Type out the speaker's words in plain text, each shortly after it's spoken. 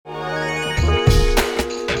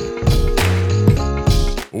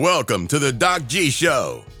Welcome to the Doc G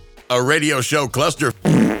Show, a radio show cluster.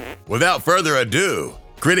 Without further ado,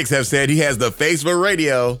 critics have said he has the face for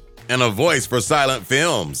radio and a voice for silent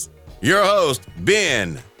films. Your host,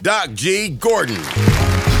 Ben Doc G Gordon.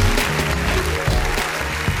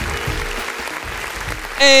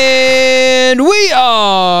 And we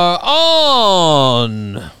are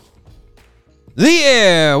on the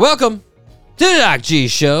air. Welcome to the Doc G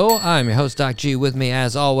Show. I'm your host, Doc G. With me,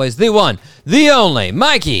 as always, the one, the only,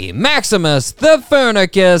 Mikey Maximus, the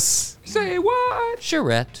Furnicus. Say what?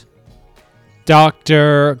 Charette.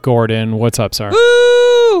 Dr. Gordon, what's up, sir?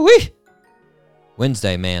 Woo-wee.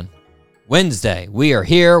 Wednesday, man. Wednesday. We are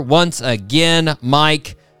here once again,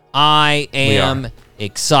 Mike. I am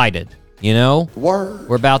excited. You know,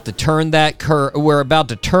 we're about to turn that corner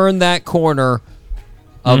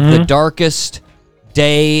of the darkest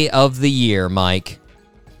day of the year, Mike.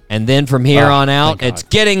 And then from here on out, it's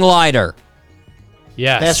getting lighter.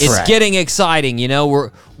 Yes, it's getting exciting. You know,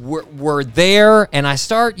 we're there, and I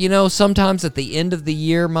start. You know, sometimes at the end of the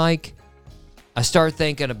year, Mike, I start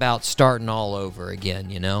thinking about starting all over again.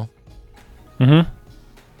 You know. Mm-hmm.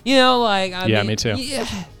 You know, like I mean, me too. Yeah.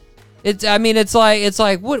 It's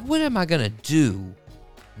like what am I gonna do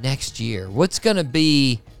next year? What's gonna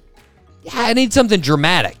be? Yeah, I need something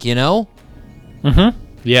dramatic, you know. Mm-hmm.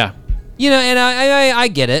 Yeah. You know, and I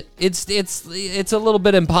get it. It's a little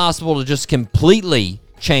bit impossible to just completely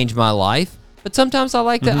change my life, but sometimes I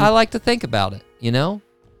like to think about it. You know,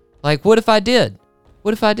 like what if I did?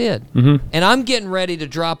 What if I did? Mm-hmm. And I'm getting ready to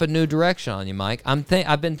drop a new direction on you, Mike.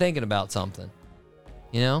 I've been thinking about something.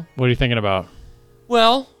 You know. What are you thinking about?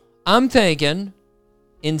 Well, I'm thinking,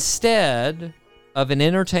 instead of an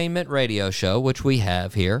entertainment radio show, which we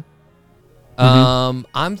have here,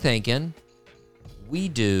 I'm thinking we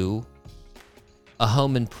do a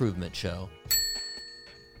home improvement show.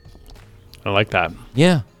 I like that.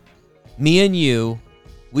 Yeah. Me and you,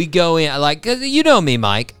 we go in, like, 'cause you know me,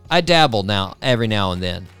 Mike. I dabble now, every now and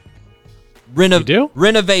then. You do?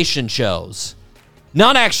 Renovation shows.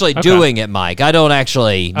 Not actually doing it, Mike. I don't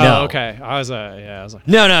actually know. Oh, okay. I was like...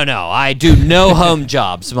 No. I do no home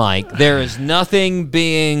jobs, Mike. There is nothing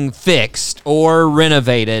being fixed or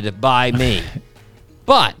renovated by me.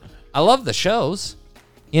 But I love the shows,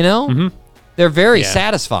 you know? Mm-hmm. They're very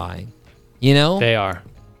satisfying, you know? They are.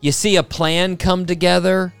 You see a plan come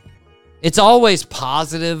together. It's always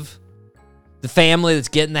positive. The family that's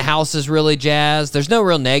getting the house is really jazzed. There's no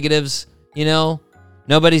real negatives, you know?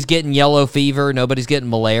 Nobody's getting yellow fever. Nobody's getting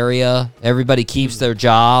malaria. Everybody keeps their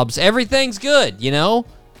jobs. Everything's good, you know?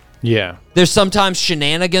 Yeah. There's sometimes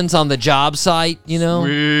shenanigans on the job site, you know?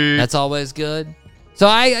 Sweet. That's always good. So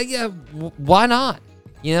why not?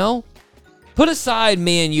 You know? Put aside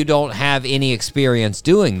me and you don't have any experience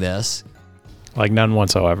doing this. Like none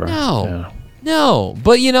whatsoever. No.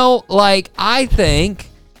 But, you know, like, I think,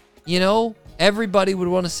 you know, everybody would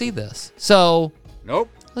want to see this. So... Nope.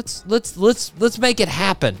 Let's make it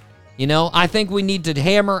happen. You know, I think we need to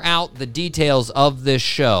hammer out the details of this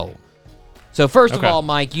show. So first of all,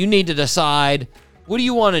 Mike, you need to decide, what do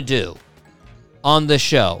you want to do on the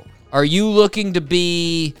show? Are you looking to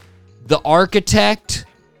be the architect,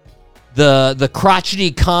 the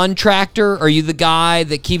crotchety contractor? Are you the guy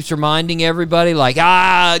that keeps reminding everybody like,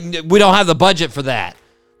 we don't have the budget for that.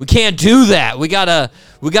 We can't do that. We gotta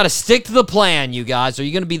stick to the plan, you guys. Are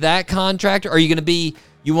you gonna be that contractor? Are you gonna be?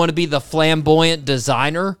 You want to be the flamboyant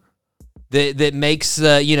designer that makes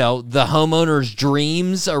the homeowner's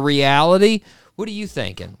dreams a reality? What are you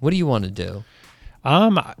thinking? What do you want to do?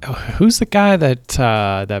 Who's the guy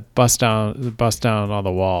that busts down all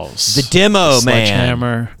the walls? The demo man.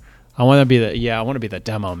 Sledgehammer. I want to be the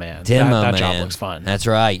demo man. That job looks fun. That's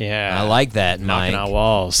right. Yeah. I like that, Mike. Knocking out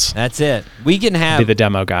walls. That's it. We can be the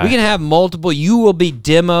demo guy. We can have multiple. You will be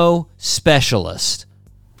demo specialist.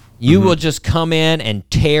 You will just come in and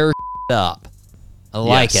tear up. I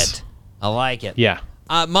like it. I like it. Yeah.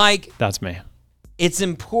 Mike. That's me. It's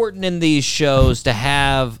important in these shows to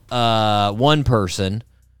have one person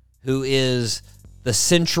who is the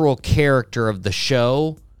central character of the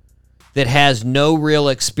show that has no real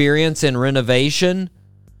experience in renovation,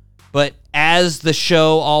 but as the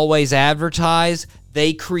show always advertise,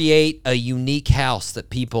 they create a unique house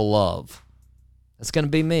that people love. That's going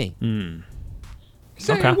to be me.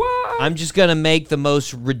 Say what? I'm just going to make the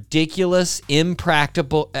most ridiculous,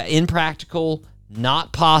 impractical,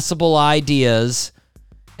 not possible ideas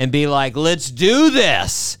and be like, let's do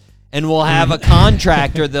this. And we'll have a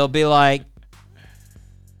contractor. They'll be like,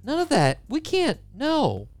 none of that. We can't.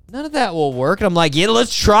 No, none of that will work. And I'm like, yeah,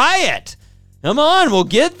 let's try it. Come on. We'll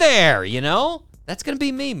get there. You know, that's going to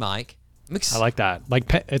be me, Mike. I like that. Like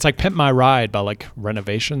it's like Pimp My Ride, but like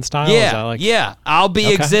renovation style. Yeah. I'll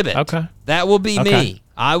be exhibit. Okay. That will be me.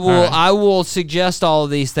 I will suggest all of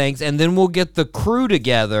these things, and then we'll get the crew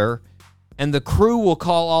together, and the crew will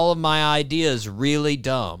call all of my ideas really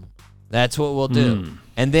dumb. That's what we'll do.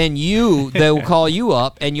 And then they will call you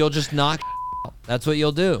up, and you'll just knock out. That's what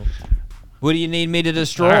you'll do. What do you need me to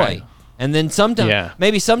destroy? Right. And then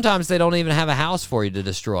maybe sometimes they don't even have a house for you to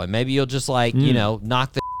destroy. Maybe you'll just knock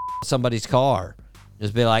the out of somebody's car.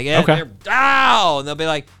 Just be like, they're down. And they'll be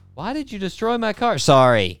like, why did you destroy my car?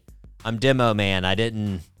 Sorry, I'm Demo Man.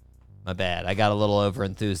 My bad. I got a little over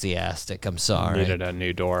enthusiastic. I'm sorry. Needed a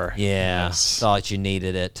new door. Yeah, thought you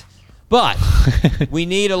needed it. But we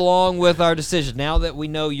need, along with our decision, now that we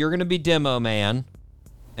know you're going to be Demo Man,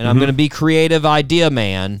 and I'm going to be Creative Idea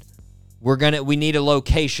Man, we need a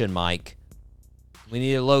location, Mike. We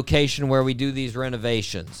need a location where we do these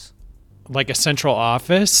renovations. Like a central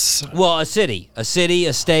office? Well, a city, a state,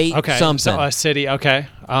 something. So a city, okay.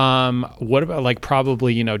 What about like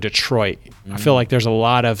probably, Detroit? I feel like there's a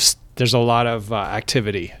lot of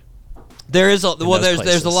activity. There's a lot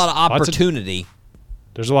of opportunity.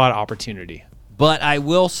 There's a lot of opportunity. But I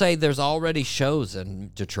will say there's already shows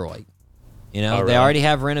in Detroit. They already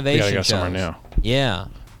have renovation shows. Somewhere new. Yeah.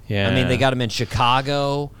 I mean, they got them in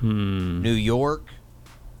Chicago, New York,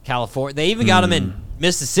 California. They even got them in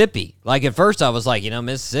Mississippi. Like at first I was like,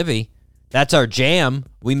 Mississippi, that's our jam.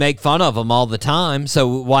 We make fun of them all the time.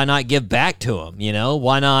 So why not give back to them?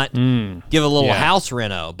 Why not give a little house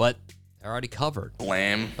reno? But they're already covered.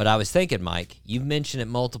 Blam. But I was thinking, Mike, you've mentioned it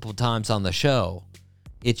multiple times on the show.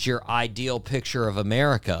 It's your ideal picture of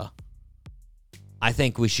America. I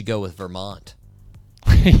think we should go with Vermont.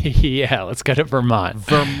 Yeah, let's go to Vermont.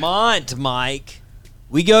 Vermont, Mike.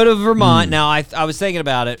 We go to Vermont. Now, I was thinking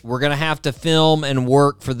about it. We're going to have to film and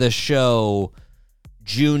work for this show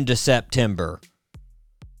June to September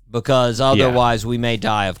because otherwise we may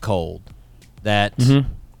die of cold.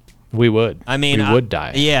 We would. I mean, we would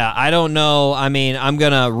die. Yeah, I don't know. I mean, I'm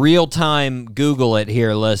going to real-time Google it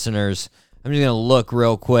here, listeners. I'm just going to look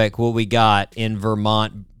real quick what we got in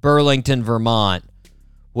Vermont, Burlington, Vermont,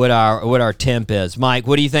 what our temp is. Mike,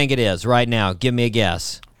 what do you think it is right now? Give me a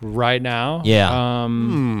guess. Right now? Yeah.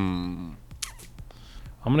 I'm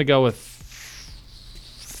going to go with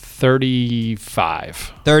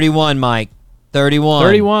 35. 31, Mike. 31.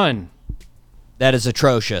 31. That is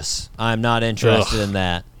atrocious. I'm not interested in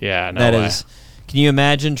that. Yeah, no that way. Can you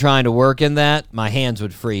imagine trying to work in that? My hands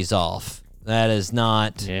would freeze off. That is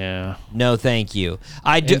not. Yeah. No, thank you.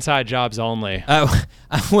 Inside jobs only. I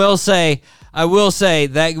will say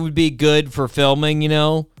that would be good for filming,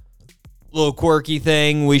 little quirky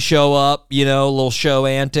thing. We show up, little show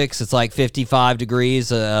antics. It's like 55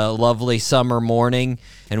 degrees, a lovely summer morning,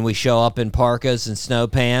 and we show up in parkas and snow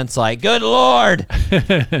pants. Like, good Lord,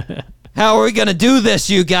 how are we gonna do this,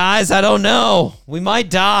 you guys? I don't know. We might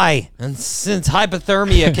die, and since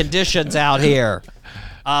hypothermia conditions out here,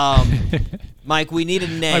 Mike, we need a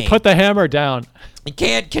name. Put the hammer down. You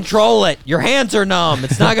can't control it. Your hands are numb.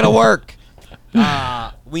 It's not gonna work.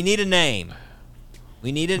 We need a name.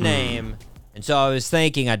 And so I was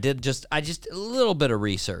thinking, I just a little bit of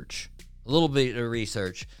research.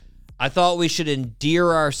 I thought we should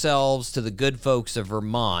endear ourselves to the good folks of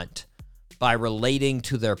Vermont by relating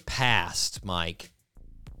to their past, Mike.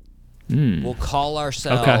 We'll call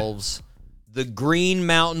ourselves the Green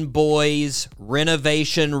Mountain Boys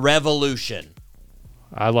Renovation Revolution.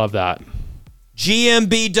 I love that.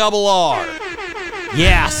 GMBRR.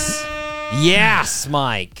 Yes,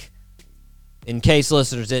 Mike. In case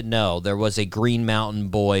listeners didn't know, there was a Green Mountain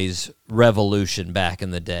Boys revolution back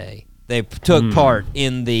in the day. They took part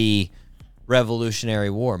in the Revolutionary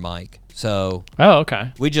War, Mike. So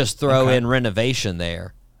we just throw in renovation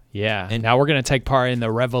there. Yeah, and now we're going to take part in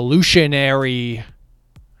the Revolutionary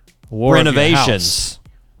War renovations.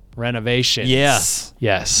 Renovations.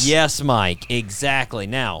 Yes, Mike. Exactly.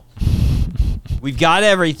 Now, we've got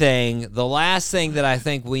everything. The last thing that I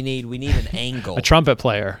think we need an angle. A trumpet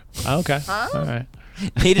player. Okay. All right.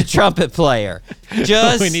 Need a trumpet player.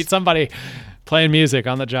 We need somebody playing music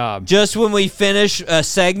on the job. Just when we finish a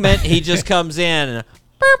segment, he just comes in and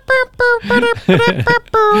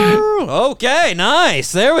okay,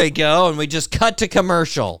 nice. There we go. And we just cut to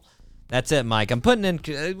commercial. That's it, Mike. I'm putting in.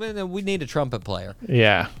 We need a trumpet player.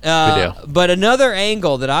 Yeah, we do. But another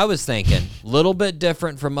angle that I was thinking, a little bit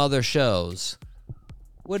different from other shows.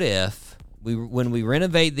 What if when we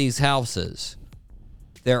renovate these houses,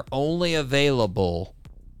 they're only available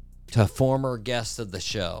to former guests of the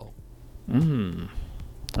show?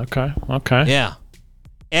 Okay. Yeah.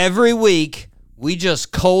 Every week we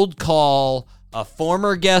just cold call a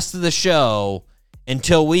former guest of the show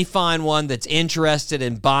until we find one that's interested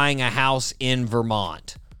in buying a house in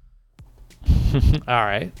Vermont. All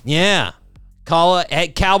right. Yeah. Call it hey,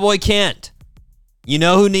 Cowboy Kent. You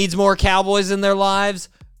know who needs more cowboys in their lives?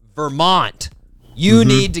 Vermont. You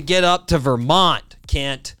need to get up to Vermont,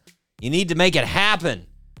 Kent. You need to make it happen.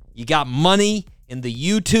 You got money in the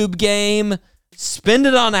YouTube game. Spend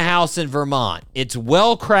it on a house in Vermont. It's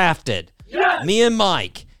well crafted. Yes! Me and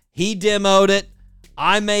Mike, he demoed it.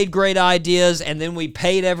 I made great ideas, and then we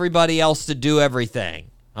paid everybody else to do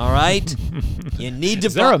everything. All right? You need to.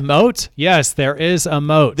 Is there a moat? Yes, there is a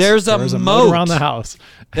moat. There's a moat around the house.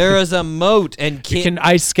 There is a moat, and you can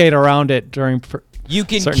ice skate around it during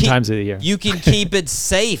certain times of the year. You can keep it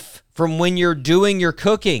safe from when you're doing your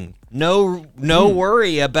cooking. No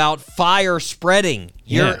worry about fire spreading.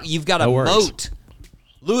 You've got a moat.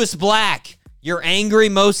 Lewis Black, you're angry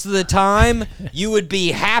most of the time. You would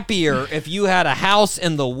be happier if you had a house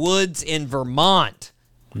in the woods in Vermont.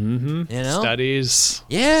 Mm-hmm. You know? Studies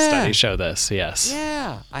show this, yes.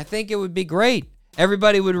 Yeah, I think it would be great.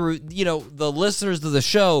 Everybody would, the listeners of the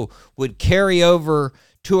show would carry over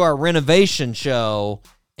to our renovation show,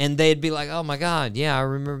 and they'd be like, oh, my God, yeah, I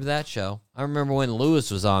remember that show. I remember when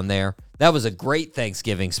Lewis was on there. That was a great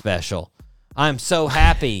Thanksgiving special. I'm so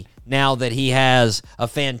happy now that he has a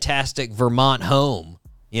fantastic Vermont home,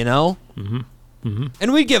 you know? Mm-hmm. Mm-hmm.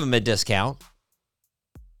 And we'd give him a discount.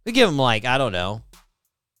 We'd give him, like, I don't know,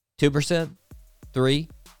 2%, 3%,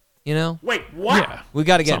 you know? Wait, what? Yeah. We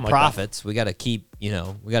got to get Something profits. We got to keep, we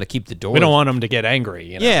got to keep the doors. We don't want them to get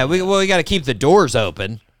angry. Yeah, we got to keep the doors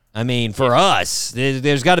open. I mean, for us,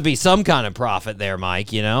 there's got to be some kind of profit there,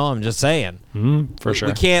 Mike, I'm just saying. For sure.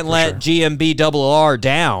 We can't let GMB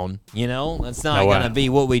down, That's not going to be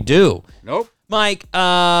what we do. Nope. Mike,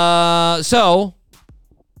 so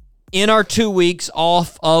in our 2 weeks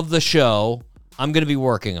off of the show, I'm going to be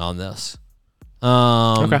working on this. Okay.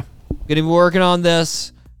 I'm going to be working on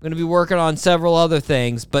this. I'm going to be working on several other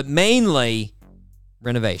things, but mainly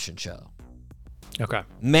renovation show. Okay.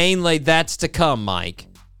 Mainly that's to come, Mike.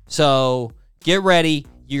 So get ready.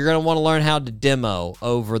 You're going to want to learn how to demo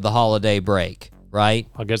over the holiday break, right?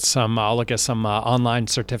 I'll look at some online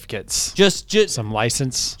certificates. Just some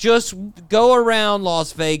license. Just go around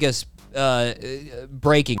Las Vegas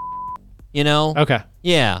breaking, Okay.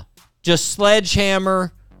 Yeah. Just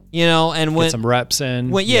sledgehammer, and when get some reps in.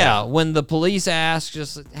 When the police ask,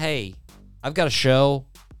 just, hey, I've got a show.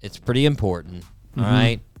 It's pretty important. All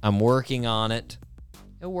right. I'm working on it.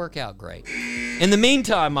 It'll work out great. In the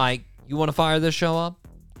meantime, Mike, you want to fire this show up?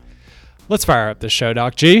 Let's fire up this show,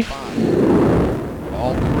 Doc G. 5,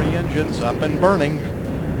 all 3 engines up and burning.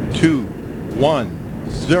 2, 1,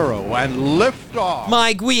 0, and lift off.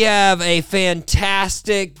 Mike, we have a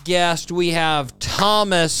fantastic guest. We have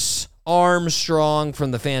Thomas Armstrong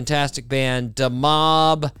from the fantastic band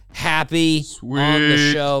Demob Happy on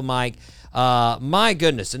the show, Mike. My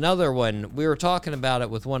goodness, another one. We were talking about it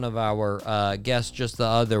with one of our guests just the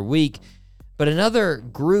other week, but another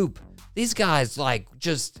group, these guys, like,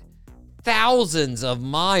 just thousands of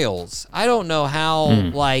miles. I don't know how,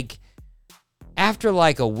 after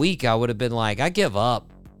a week, I would have been like, I give up.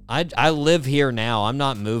 I live here now. I'm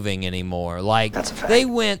not moving anymore. That's a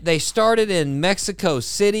fact. They started in Mexico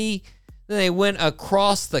City, then they went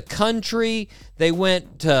across the country, they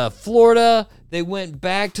went to Florida, they went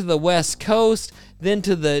back to the West Coast, then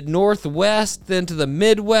to the Northwest, then to the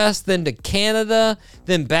Midwest, then to Canada,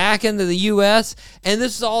 then back into the U.S., and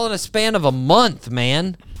this is all in a span of a month,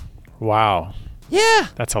 man. Wow. Yeah.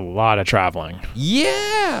 That's a lot of traveling.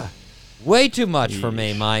 Yeah. Way too much for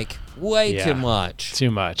me, Mike. Way too much. Too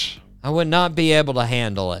much. I would not be able to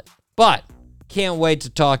handle it. But can't wait to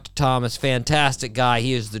talk to Thomas. Fantastic guy.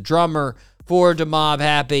 He is the drummer for Demob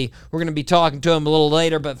Happy. We're going to be talking to him a little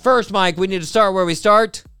later. But first, Mike, we need to start where we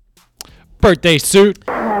start. Birthday suit.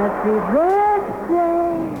 Happy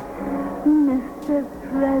birthday, Mr.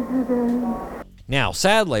 President. Now,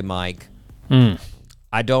 sadly, Mike,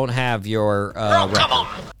 I don't have your record.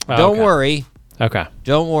 Don't worry. Okay.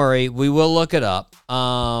 Don't worry. We will look it up.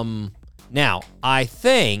 Now, I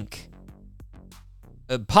think,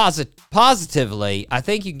 positively, I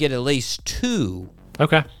think you can get at least 2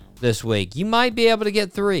 this week. You might be able to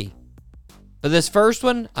get 3. But this first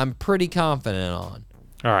one, I'm pretty confident on.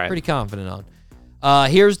 All right. Pretty confident on.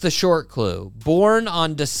 Here's the short clue. Born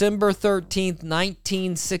on December 13th,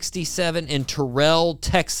 1967 in Terrell,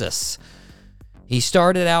 Texas. He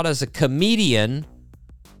started out as a comedian,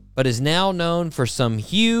 but is now known for some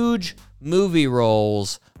huge movie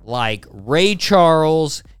roles like Ray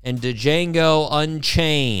Charles and Django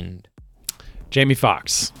Unchained. Jamie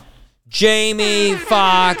Foxx. Jamie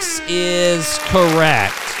Foxx is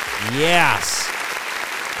correct. Yes.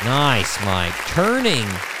 Nice, Mike. Turning,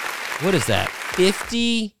 what is that?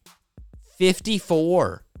 50,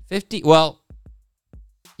 54. 50, well,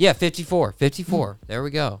 yeah, 54. 54. There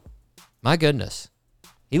we go. My goodness.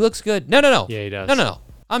 He looks good. No. Yeah, he does. No.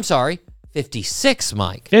 I'm sorry. 56,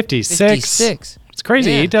 Mike. 56. 56. It's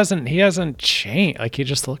crazy. Yeah. He hasn't changed. Like, he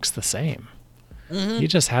just looks the same. Mm-hmm. He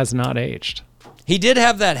just has not aged. He did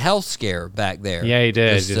have that health scare back there. Yeah, he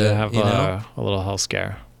did. Just, He did have a little health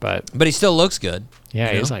scare. But he still looks good.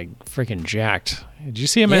 yeah, he's like freaking jacked. Did you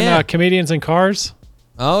see him in Comedians in Cars?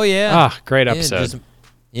 Oh yeah. Ah, great episode.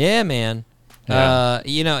 Yeah, man. Yeah.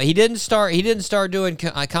 He didn't start doing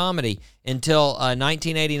comedy until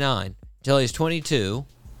 1989, until he was 22,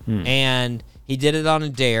 and he did it on a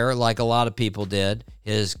dare, like a lot of people did.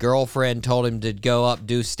 His girlfriend told him to go up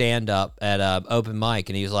do stand up at an open mic,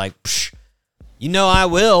 and he was like, Psh, I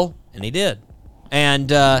will, and he did. And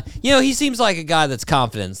he seems like a guy that's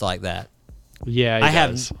confident like that. Yeah, he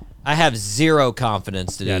does. I have zero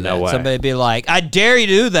confidence to do that. No way. Somebody would be like, I dare you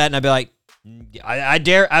to do that, and I'd be like, I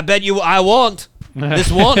dare. I bet you. I won't.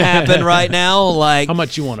 This won't happen right now. Like, how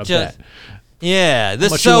much you want to bet? Yeah,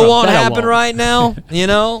 this won't happen right now.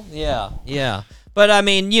 Yeah. But I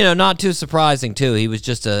mean, not too surprising too. He was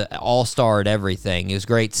just an all-star at everything. He was a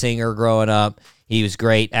great singer growing up. He was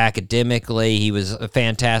great academically. He was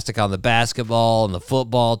fantastic on the basketball and the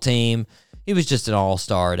football team. He was just an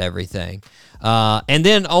all-star at everything. And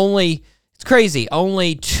then it's crazy,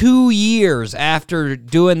 only 2 years after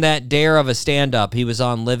doing that dare of a stand-up, he was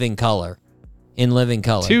on Living Color. In Living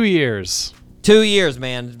Color. 2 years. 2 years,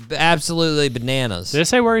 man. Absolutely bananas. Did it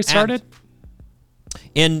say where he started?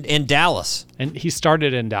 In Dallas. And he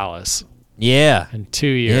started in Dallas. Yeah. In 2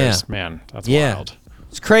 years. Yeah. Man, that's wild.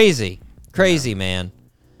 It's crazy. Crazy, man.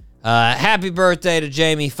 Happy birthday to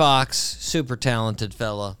Jamie Foxx. Super talented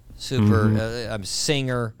fella. Super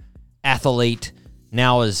singer, athlete.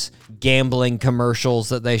 Now is gambling commercials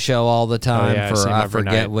that they show all the time I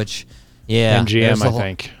forget which. Yeah. MGM, I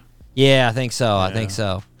think. Yeah, I think so. Yeah. I think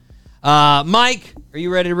so. Mike, are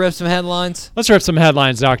you ready to rip some headlines? Let's rip some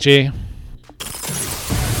headlines, Doc G.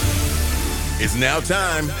 It's now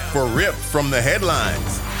time for Rip from the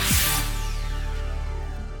Headlines.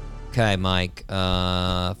 Okay, Mike.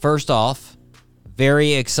 First off,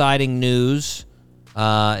 very exciting news.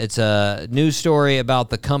 It's a news story about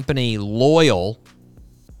the company Loyal,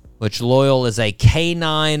 which Loyal is a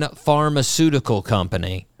canine pharmaceutical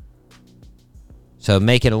company. So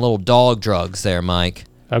making a little dog drugs there, Mike.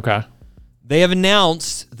 Okay. They have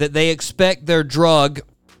announced that they expect their drug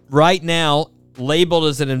right now, labeled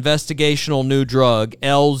as an investigational new drug,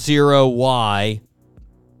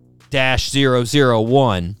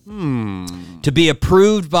 L0Y-001, to be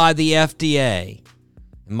approved by the FDA.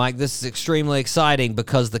 And Mike, this is extremely exciting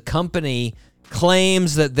because the company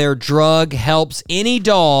claims that their drug helps any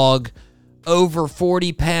dog over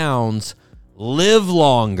 40 pounds live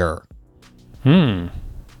longer.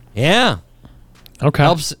 Yeah.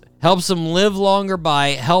 Okay. Helps them live longer by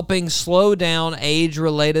helping slow down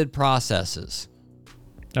age-related processes.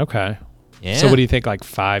 Okay. Yeah. So what do you think, like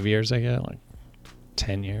 5 years, I get? Like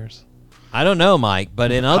 10 years? I don't know, Mike,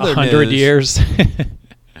 but in other 100 news... years?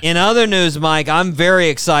 In other news, Mike, I'm very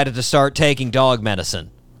excited to start taking dog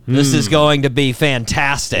medicine. This is going to be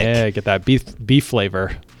fantastic. Yeah, get that beef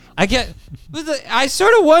flavor. I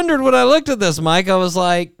sort of wondered when I looked at this, Mike. I was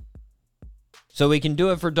like, so we can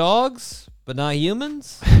do it for dogs, but not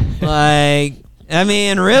humans? Like, I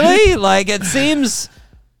mean, really? Like, it seems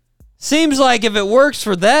like if it works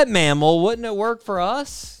for that mammal, wouldn't it work for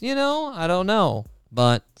us? I don't know.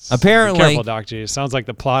 But apparently... Be careful, Doc G. It sounds like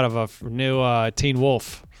the plot of a new Teen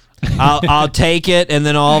Wolf. I'll take it, and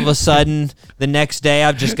then all of a sudden, the next day,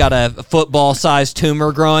 I've just got a football-sized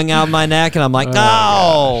tumor growing out of my neck, and I'm like,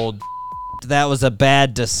 that was a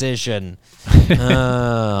bad decision.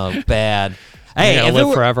 Oh, bad. Hey, I'll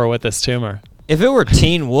live forever with this tumor. If it were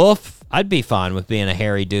Teen Wolf, I'd be fine with being a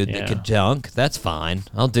hairy dude that could dunk. That's fine.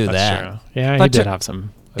 I'll do that. True. Yeah, he did have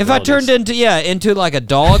some abilities. If I turned into like a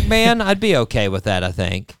dog man, I'd be okay with that, I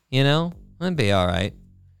think. I'd be all right.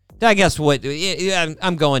 I guess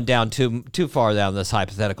I'm going down too far down this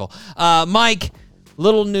hypothetical. Mike,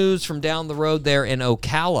 little news from down the road there in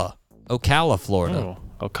Ocala, Florida.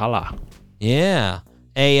 Oh, Ocala. Yeah.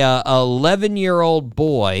 A 11-year-old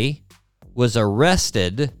boy was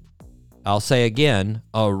arrested, I'll say again,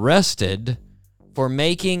 arrested for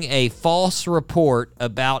making a false report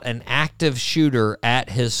about an active shooter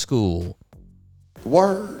at his school.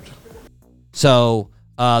 Word. So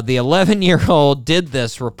the 11-year-old did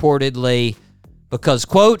this reportedly because,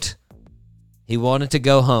 quote, He wanted to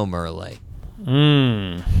go home early.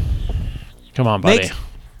 Come on, buddy.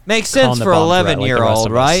 Makes sense for 11-year-old,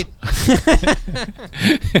 right?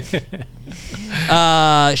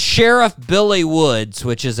 Sheriff Billy Woods,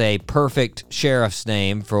 which is a perfect sheriff's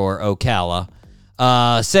name for Ocala,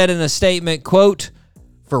 said in a statement, quote,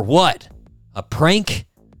 "For what? A prank?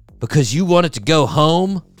 Because you wanted to go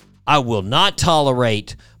home? I will not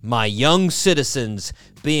tolerate my young citizens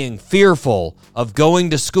being fearful of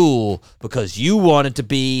going to school because you wanted to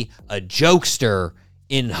be a jokester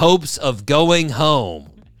in hopes of going home."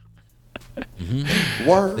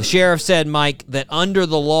 Word. The sheriff said, Mike, that under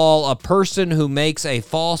the law, a person who makes a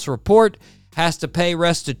false report has to pay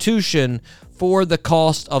restitution for the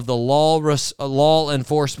cost of the law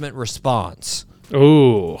enforcement response.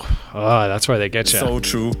 Ooh, that's where they get you. So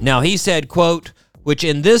true. Now, he said, quote, which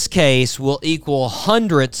in this case will equal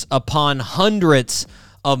hundreds upon hundreds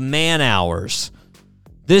of man-hours.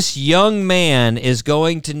 This young man is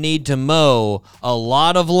going to need to mow a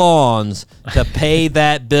lot of lawns to pay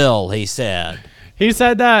that bill, he said. He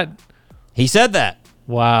said that? He said that.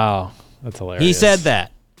 Wow, that's hilarious. He said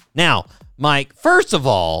that. Now, Mike, first of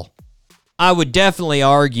all, I would definitely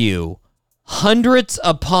argue hundreds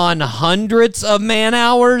upon hundreds of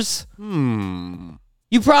man-hours?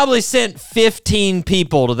 You probably sent 15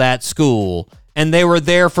 people to that school, and they were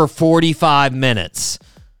there for 45 minutes.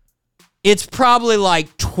 It's probably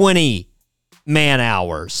like 20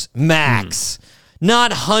 man-hours, max.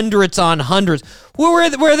 Not hundreds on hundreds. Where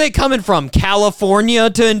are they coming from?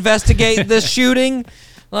 California to investigate this shooting?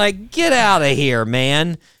 Like, get out of here,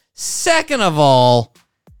 man. Second of all,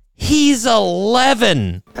 he's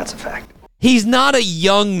 11. That's a fact. He's not a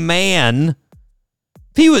young man.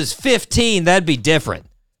 If he was 15, that'd be different.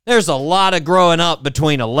 There's a lot of growing up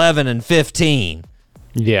between 11 and 15.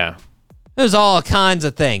 Yeah. There's all kinds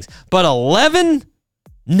of things. But 11?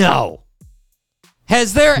 No.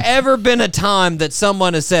 Has there ever been a time that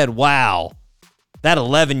someone has said, wow, that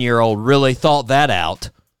 11-year-old really thought that out?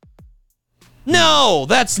 No,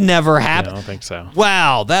 that's never happened. I don't think so.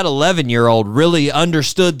 Wow, that 11-year-old really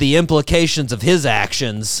understood the implications of his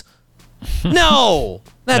actions. No,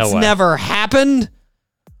 that's never happened.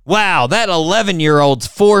 Wow, that 11-year-old's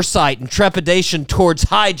foresight and trepidation towards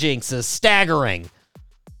hijinks is staggering.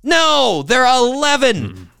 No, they're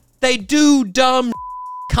 11. They do dumb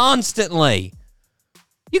constantly.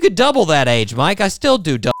 You could double that age, Mike. I still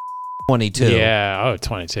do dumb 22. Yeah,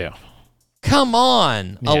 22. Come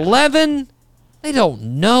on. Yeah. 11? They don't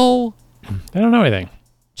know. They don't know anything.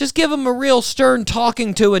 Just give them a real stern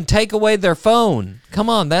talking to and take away their phone. Come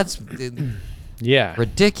on, that's Yeah.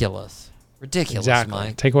 ridiculous. Ridiculous, Exactly.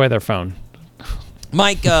 Mike. Take away their phone.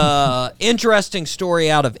 Mike, interesting story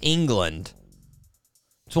out of England.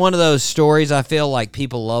 It's one of those stories I feel like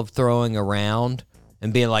people love throwing around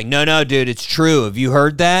and being like, no, dude, it's true. Have you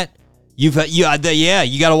heard that? You got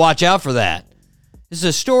to watch out for that. This is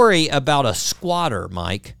a story about a squatter,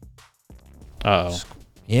 Mike. Uh-oh.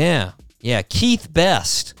 Yeah, Keith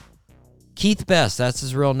Best. Keith Best, that's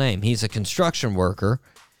his real name. He's a construction worker.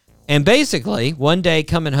 And basically, one day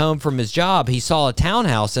coming home from his job, he saw a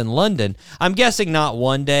townhouse in London. I'm guessing not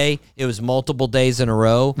one day. It was multiple days in a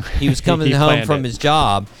row. He was coming home from his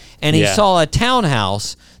job, and he saw a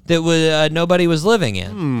townhouse that was nobody was living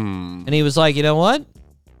in. And he was like, you know what?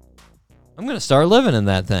 I'm going to start living in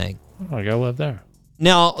that thing. I'll go live there.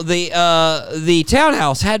 Now, the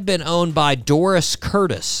townhouse had been owned by Doris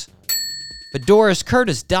Curtis. But Doris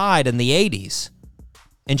Curtis died in the 80s.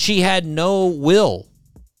 And she had no will,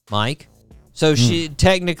 Mike. So she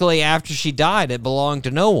technically, after she died, it belonged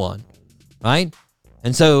to no one, right?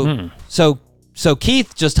 And so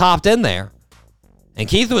Keith just hopped in there. And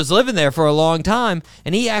Keith was living there for a long time,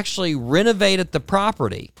 and he actually renovated the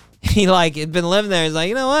property. He had been living there. He's like,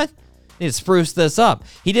 you know what? I need to spruce this up.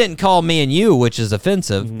 He didn't call me and you, which is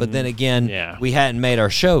offensive, but then again, we hadn't made our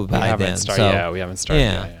show by then. We haven't started.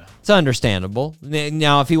 Yeah. It's understandable.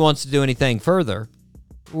 Now, if he wants to do anything further,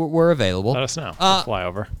 we're available. Let us know. We'll fly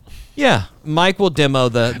over. Yeah, Mike will demo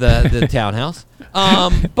the townhouse.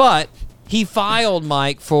 But he filed,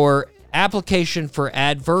 Mike, for application for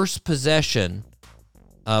adverse possession,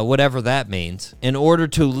 whatever that means, in order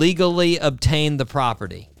to legally obtain the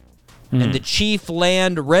property. And the chief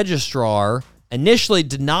land registrar initially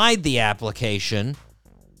denied the application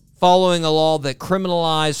following a law that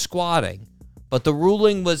criminalized squatting. But the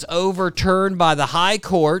ruling was overturned by the high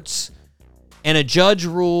courts, and a judge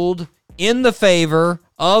ruled in the favor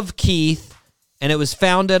of Keith, and it was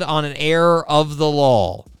founded on an error of the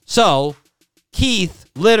law. So, Keith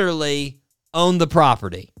literally owned the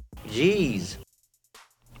property. Jeez.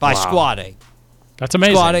 By squatting. That's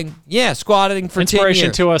amazing. Squatting for 10 years.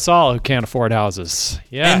 Inspiration to us all who can't afford houses.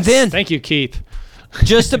 Yes. And then, thank you, Keith.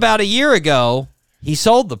 Just about a year ago, he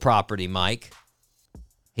sold the property, Mike.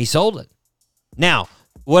 He sold it. Now,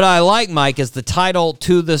 what I like, Mike, is the title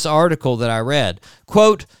to this article that I read.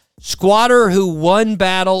 Quote, squatter who won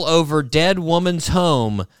battle over dead woman's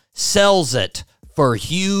home sells it for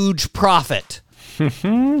huge profit.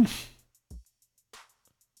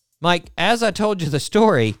 Mike, as I told you the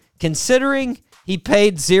story, considering he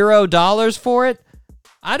paid $0 for it,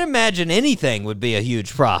 I'd imagine anything would be a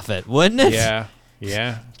huge profit, wouldn't it?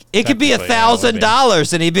 Yeah. It could be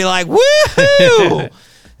 $1,000, and he'd be like, "Woohoo!"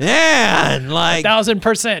 Man, like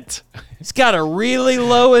 1,000%. It's got a really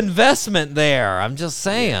low investment there. I'm just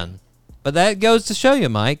saying. But that goes to show you,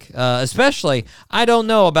 Mike. Especially, I don't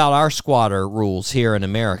know about our squatter rules here in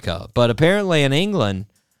America, but apparently in England,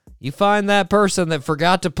 you find that person that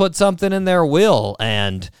forgot to put something in their will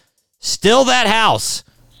and steal that house.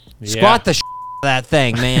 Yeah. Squat the out of that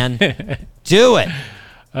thing, man. Do it.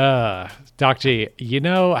 Doc G,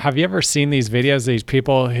 have you ever seen these videos of these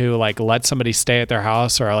people who like let somebody stay at their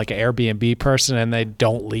house or like an Airbnb person and they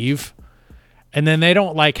don't leave? And then they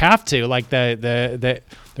don't like have to. Like the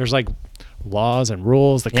there's like laws and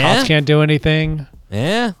rules. The cops can't do anything.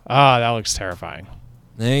 Yeah. Oh, that looks terrifying.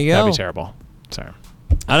 There you go. That'd be terrible. Sorry.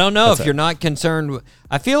 I don't know if you're not concerned.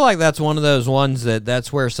 I feel like that's one of those ones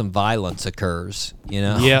that's where some violence occurs,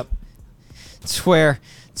 Yep. It's where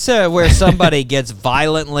somebody gets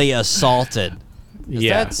violently assaulted.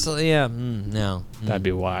 Yeah. No. That'd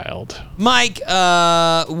be wild. Mike,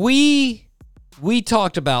 we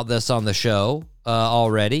talked about this on the show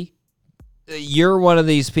already. You're one of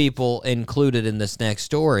these people included in this next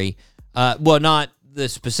story. Well, not the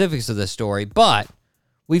specifics of this story, but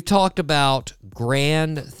we've talked about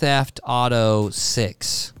Grand Theft Auto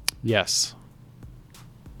 6. Yes.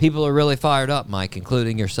 People are really fired up, Mike,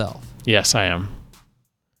 including yourself. Yes, I am.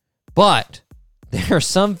 But there are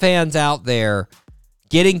some fans out there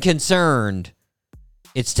getting concerned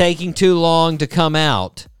it's taking too long to come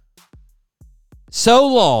out. So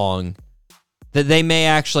long that they may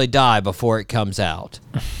actually die before it comes out.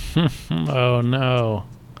 Oh, no.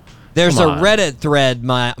 There's a Reddit thread,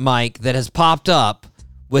 Mike, that has popped up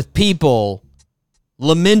with people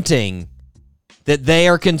lamenting that they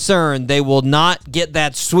are concerned they will not get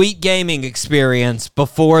that sweet gaming experience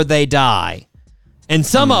before they die. And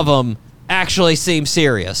some of them actually seem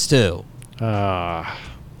serious, too. But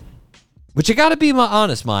you got to be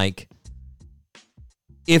honest, Mike.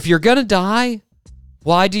 If you're going to die,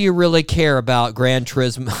 why do you really care about Grand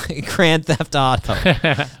Theft Auto?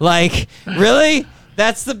 Like, really?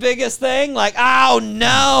 That's the biggest thing? Like, oh,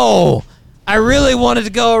 no. I really wanted to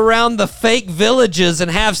go around the fake villages and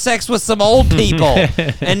have sex with some old people.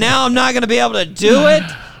 And now I'm not going to be able to do it?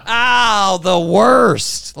 Oh, the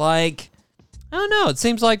worst. Like, I don't know. It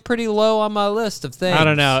seems like pretty low on my list of things. I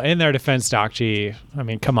don't know. In their defense, Doc G, I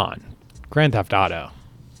mean, come on. Grand Theft Auto.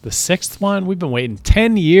 The sixth one? We've been waiting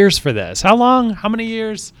 10 years for this. How long? How many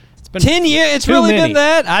years? It's been 10 years? It's really been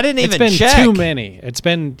that? I didn't even check. It's been too many. It's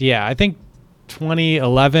been, I think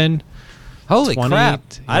 2011. Holy crap.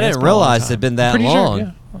 I didn't realize it'd been that long. Sure,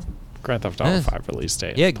 yeah. Grand Theft Auto 5 release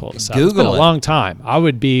date. Yeah, Google it's been a long time. I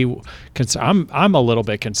would be concerned. I'm a little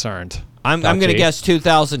bit concerned. I'm going to guess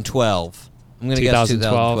 2012. I'm going to guess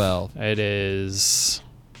 2012. It is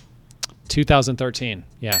 2013.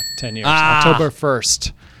 Yeah, 10 years. October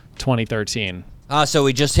 1st, 2013. So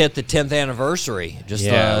we just hit the 10th anniversary just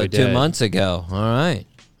 2 months ago. All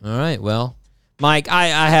right. Well, Mike,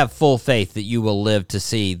 I have full faith that you will live to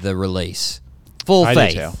see the release. Full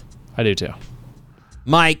faith. I do too.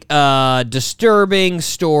 Mike, disturbing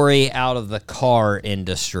story out of the car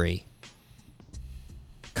industry.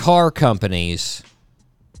 Car companies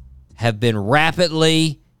have been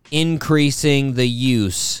rapidly increasing the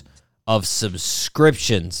use of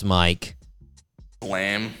subscriptions, Mike.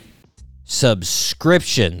 Blam.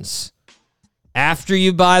 Subscriptions. After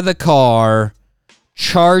you buy the car,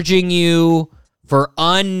 charging you for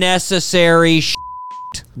unnecessary shit.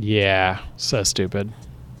 Yeah, so stupid.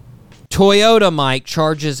 Toyota, Mike,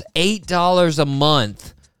 charges $8 a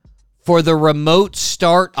month for the remote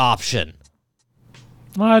start option.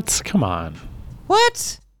 What? Come on.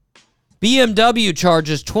 What? BMW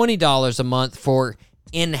charges $20 a month for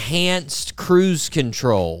enhanced cruise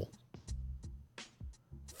control.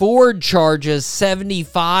 Ford charges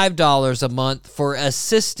 $75 a month for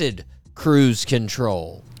assisted cruise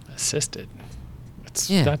control. Assisted?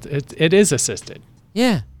 It is assisted.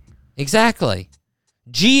 Yeah, exactly.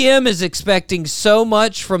 GM is expecting so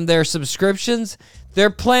much from their subscriptions, they're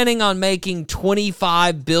planning on making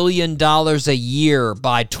 $25 billion a year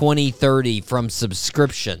by 2030 from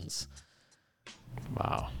subscriptions.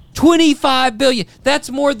 Wow. $25 billion. That's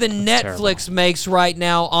more than That's Netflix terrible. makes right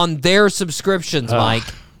now on their subscriptions, Mike.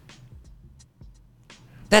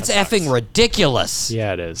 That's effing ridiculous.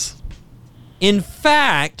 Yeah, it is. In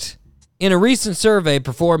fact, in a recent survey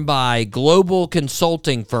performed by global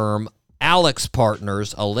consulting firm Alix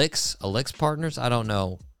Partners, Alix Partners? I don't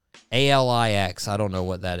know. ALIX. I don't know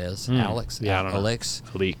what that is. Alix? Yeah, I don't know. Alix?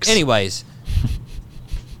 Leaks. Anyways,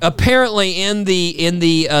 apparently in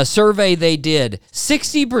the survey they did,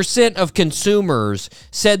 60% of consumers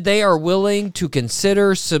said they are willing to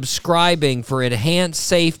consider subscribing for enhanced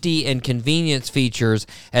safety and convenience features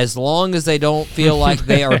as long as they don't feel like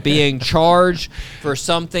they are being charged for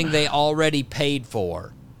something they already paid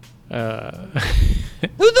for.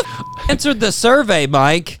 Who the answered the survey,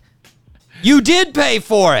 Mike? You did pay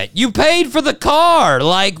for it. You paid for the car.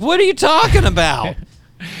 Like, what are you talking about?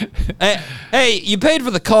 Hey, you paid for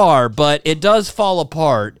the car, but it does fall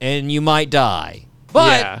apart and you might die.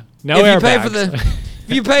 But Yeah, no if airbags.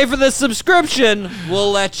 if you pay for the subscription,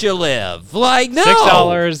 we'll let you live. Like, no.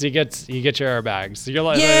 $6, you get your airbags. You're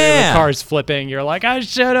like, Yeah. the car's flipping. You're like, I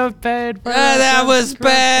should have paid for That was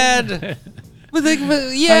subscription. bad. But I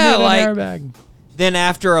yeah, need like an airbag. then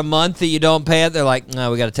after a month that you don't pay it, they're like, no,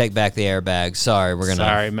 we got to take back the airbag. Sorry, we're gonna.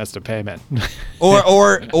 Sorry, missed a payment. Or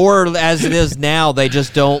as it is now, they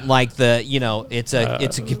just don't like the, it's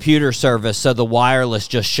a computer service, so the wireless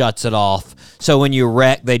just shuts it off. So when you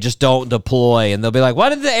wreck, they just don't deploy, and they'll be like, why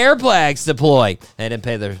did the airbags deploy? They didn't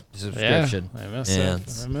pay their subscription. Yeah,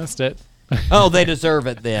 I missed it. Oh, they deserve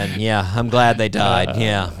it then. Yeah, I'm glad they died.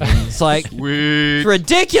 Yeah. It's like, it's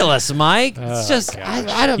ridiculous, Mike. It's just,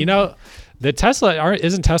 I don't. The Tesla,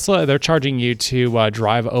 isn't Tesla, they're charging you to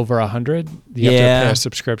drive over 100? You have to pay a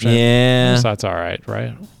subscription. Yeah. So that's all right?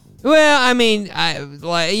 Well, I mean,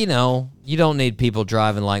 you don't need people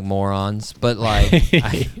driving like morons, but like,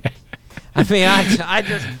 I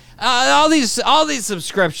just all these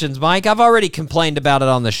subscriptions, Mike. I've already complained about it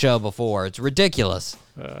on the show before. It's ridiculous.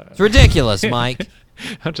 It's ridiculous, Mike.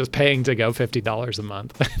 I'm just paying to go $50 a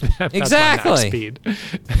month. That's Exactly. my max speed.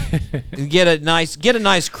 Get a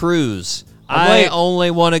nice cruise. I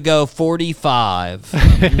only want to go 45.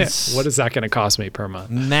 What is that going to cost me per month?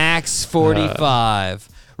 Max 45.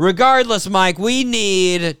 Regardless, Mike, we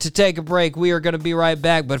need to take a break. We are going to be right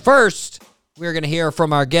back. But first, we're going to hear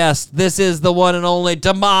from our guest. This is the one and only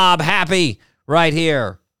Demob Happy right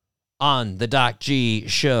here on the Doc G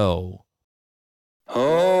Show.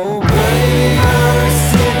 Oh, baby, you're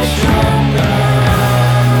so strong.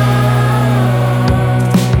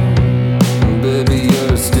 Baby,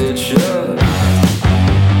 you're a stitch up.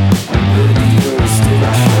 Baby, you're a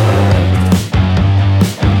stitch up.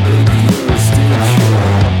 Baby, you're a stitch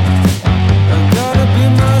up. I gotta be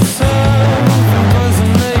myself, 'cause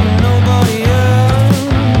I'm ain't nobody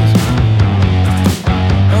else.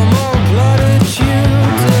 I'm all glad at you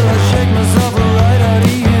till I shake myself right out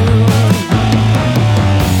of you.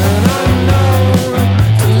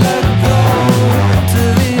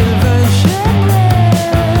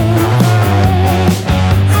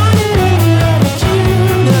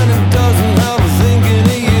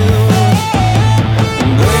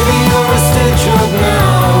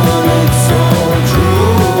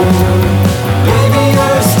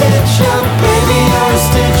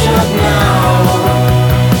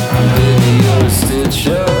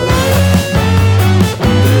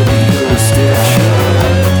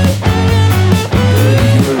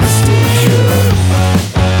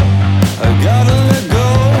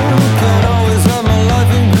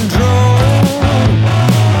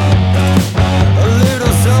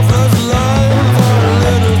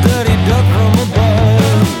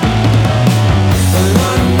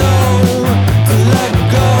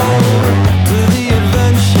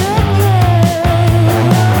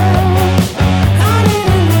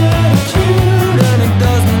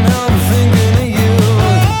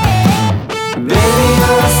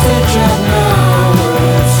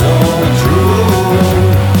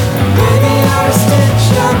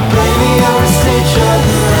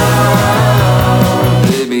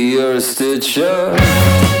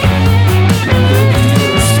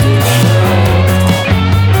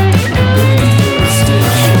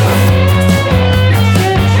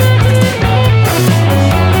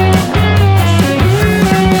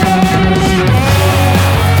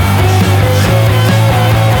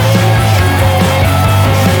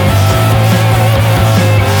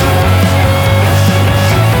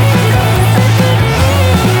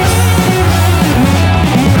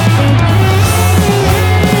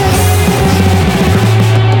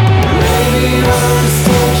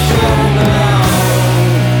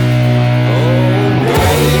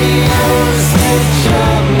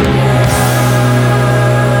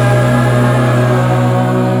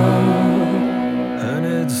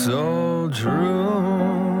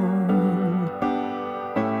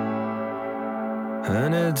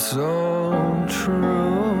 it's all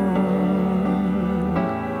true.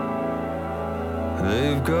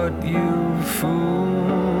 They've got you fooled,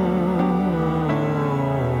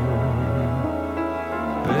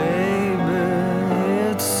 baby,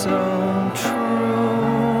 it's so true.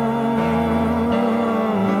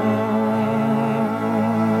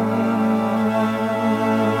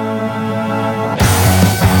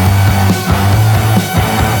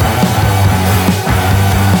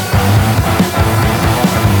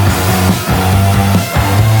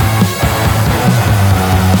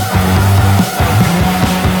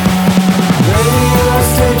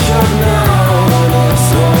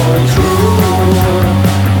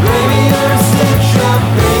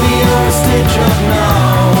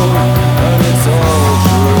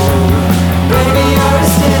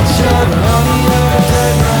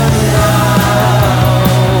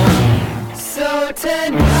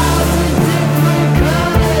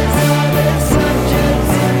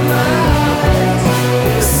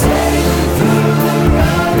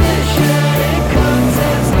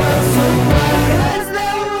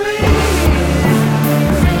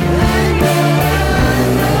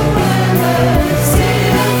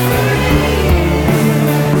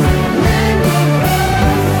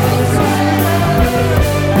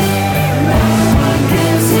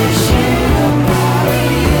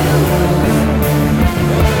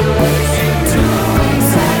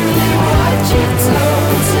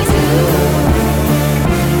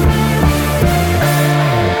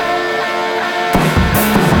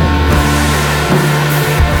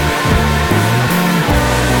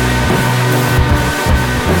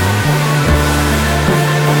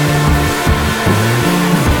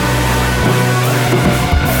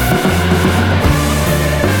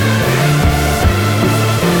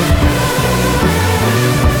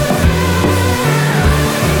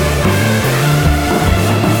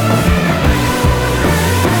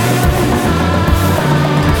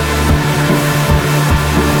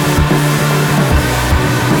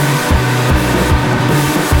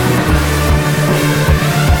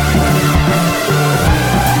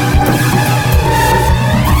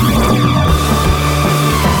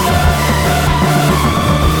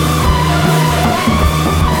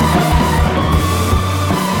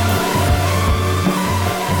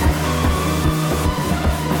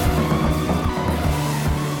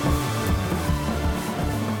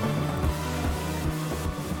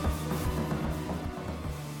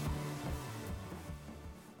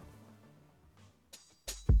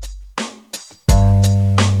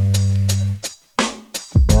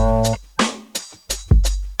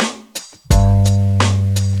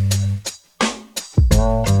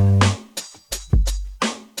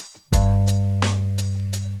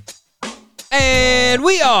 And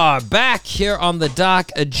we are back here on the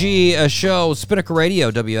Doc G show, Spinnaker Radio,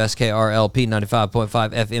 WSKRLP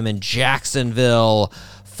 95.5 FM in Jacksonville,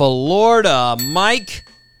 Florida. Mike,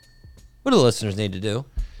 what do the listeners need to do?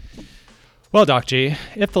 Well, Doc G,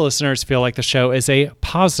 if the listeners feel like the show is a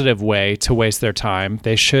positive way to waste their time,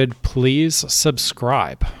 they should please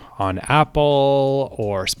subscribe on Apple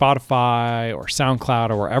or Spotify or SoundCloud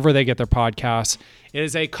or wherever they get their podcasts. It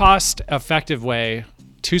is a cost-effective way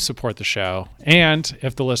to support the show. And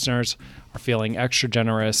if the listeners are feeling extra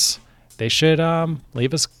generous, they should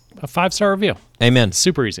leave us a 5-star review. Amen.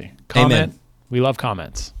 Super easy. Comment. Amen. We love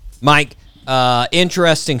comments. Mike,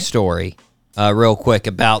 interesting story real quick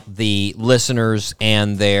about the listeners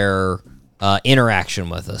and their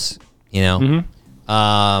interaction with us, you know?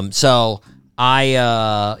 Mm-hmm. So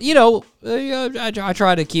I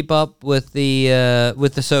try to keep up with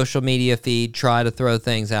the social media feed, try to throw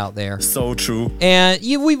things out there. So true. And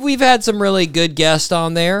we've had some really good guests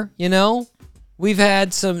on there, you know? We've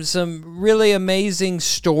had some really amazing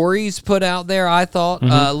stories put out there, I thought.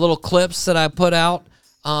 Little clips that I put out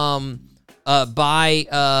by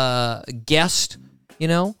guest, you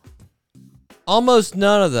know? Almost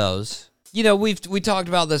none of those. You know, we talked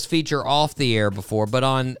about this feature off the air before, but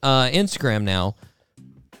on Instagram now,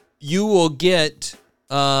 you will get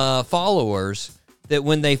followers that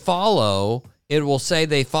when they follow, it will say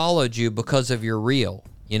they followed you because of your reel,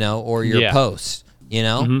 you know, or your post, you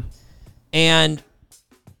know? Mm-hmm. And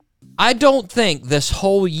I don't think this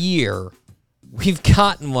whole year we've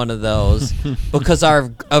gotten one of those because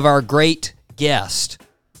of our great guest,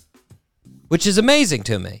 which is amazing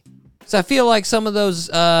to me. So I feel like some of those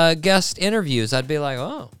guest interviews, I'd be like,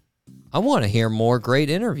 oh, I want to hear more great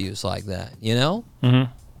interviews like that, you know? Mm-hmm.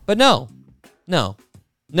 But no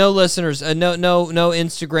listeners, no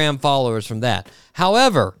Instagram followers from that.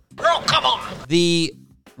 However, come on. The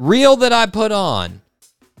reel that I put on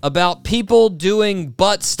about people doing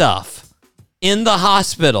butt stuff in the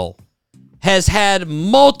hospital has had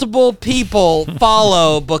multiple people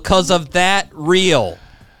follow because of that reel.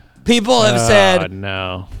 People have said,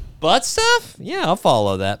 no. butt stuff? Yeah, I'll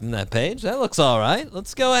follow that page. That looks all right.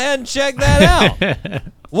 Let's go ahead and check that out.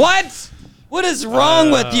 What? What is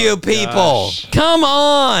wrong with you people? Gosh. Come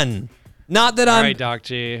on. Not that All I'm right, Doc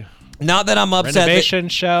G. not that I'm upset Renovation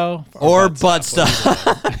show or butt stuff.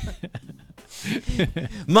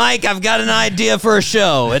 Mike, I've got an idea for a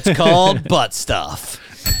show. It's called Butt Stuff.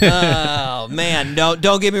 Oh man,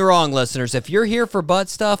 don't get me wrong, listeners. If you're here for butt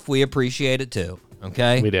stuff, we appreciate it too.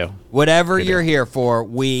 Okay, We do. Whatever you're here for,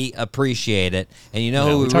 we appreciate it. And you know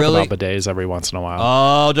who we we talk really about bidets every once in a while.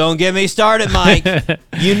 Oh, don't get me started, Mike.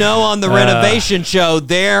 You know, on the renovation show,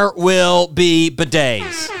 there will be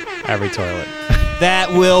bidets. Every toilet.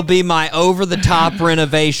 That will be my over-the-top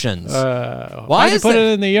renovations. Why'd you put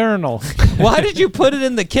it in the urinal? Why did you put it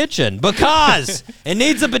in the kitchen? Because it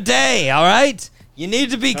needs a bidet, all right? You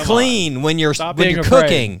need to be clean when you're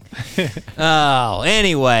cooking. Oh,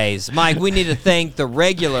 anyways, Mike, we need to thank the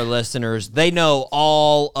regular listeners. They know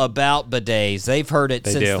all about bidets. They've heard it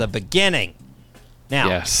since the beginning.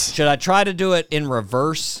 Now, should I try to do it in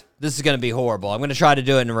reverse? This is going to be horrible. I'm going to try to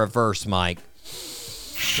do it in reverse, Mike.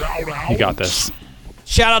 You got this.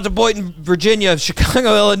 Shout out to Boynton, Virginia,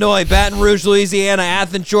 Chicago, Illinois, Baton Rouge, Louisiana,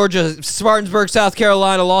 Athens, Georgia, Spartanburg, South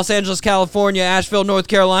Carolina, Los Angeles, California, Asheville, North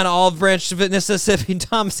Carolina, Olive Branch, Mississippi,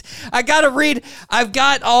 Thomas. I got to read. I've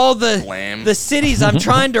got all the cities I'm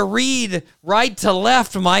trying to read right to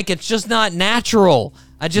left, Mike. It's just not natural.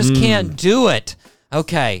 I just can't do it.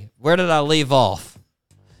 Okay, where did I leave off?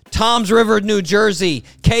 Toms River, New Jersey,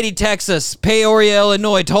 Katy, Texas, Peoria,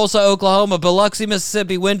 Illinois, Tulsa, Oklahoma, Biloxi,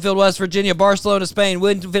 Mississippi, Winfield, West Virginia, Barcelona, Spain,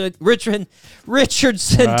 Richardson,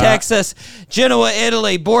 Texas, Genoa,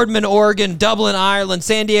 Italy, Boardman, Oregon, Dublin, Ireland,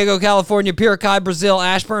 San Diego, California, Piracai, Brazil,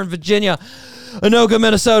 Ashburn, Virginia, Anoka,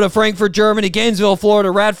 Minnesota, Frankfurt, Germany, Gainesville,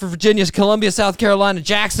 Florida, Radford, Virginia, Columbia, South Carolina,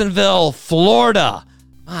 Jacksonville, Florida.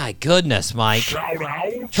 My goodness, Mike.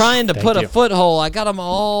 Trying to put a foothold. I got them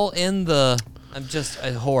all in the... I'm just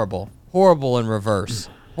horrible in reverse,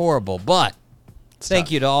 horrible. But thank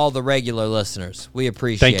you to all the regular listeners. We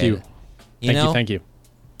appreciate it. Thank you.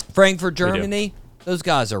 Frankfurt, Germany, those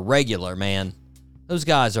guys are regular, man. Those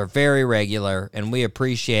guys are very regular, and we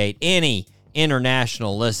appreciate any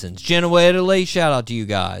international listens. Genoa, Italy, shout out to you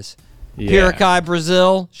guys. Piracai,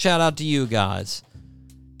 Brazil, shout out to you guys.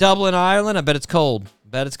 Dublin, Ireland, I bet it's cold.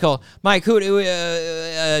 Mike, who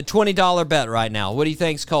 $20 bet right now. What do you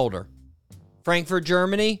think's colder? Frankfurt,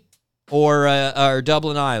 Germany, or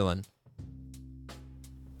Dublin, Ireland?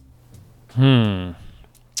 I'm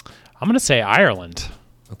going to say Ireland.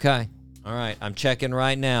 Okay. All right. I'm checking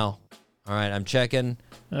right now. All right. I'm checking.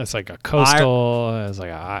 It's like a coastal. It's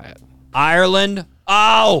like a... Ireland.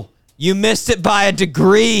 Oh, you missed it by a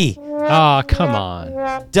degree. Oh, come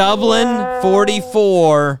on. Dublin,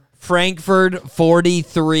 44. Frankfurt,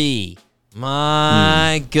 43.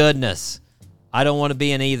 My goodness. I don't want to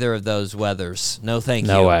be in either of those weathers. No, thank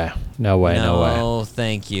you. No way. No,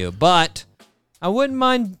 thank you. But I wouldn't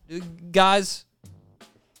mind, guys,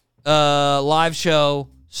 live show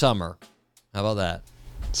summer. How about that?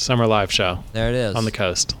 Summer live show. There it is. On the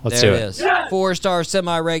coast. Let's do it. There it is. 4-star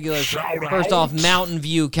semi-regulars. First off, Mountain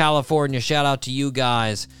View, California. Shout out to you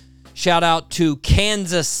guys. Shout out to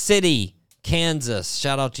Kansas City, Kansas.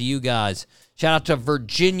 Shout out to you guys. Shout out to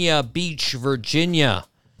Virginia Beach, Virginia.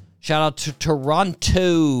 Shout out to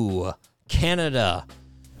Toronto, Canada.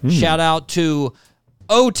 Shout out to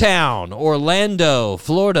O-Town, Orlando,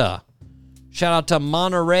 Florida. Shout out to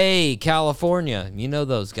Monterey, California. You know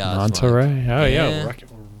those guys. Monterey. Mike. Oh, yeah.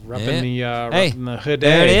 Repping the hood.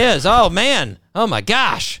 There it is. Oh, man. Oh, my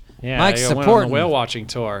gosh. Yeah, Mike's went on supporting the whale watching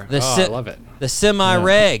tour. I love it. The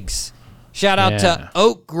semi-regs. Shout out to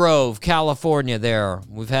Oak Grove, California there.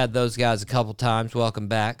 We've had those guys a couple times. Welcome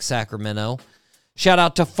back, Sacramento. Shout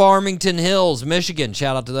out to Farmington Hills, Michigan.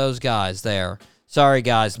 Shout out to those guys there. Sorry,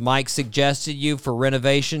 guys. Mike suggested you for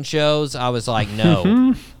renovation shows. I was like,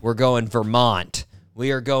 no, we're going Vermont.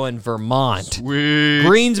 We are going Vermont. Sweet.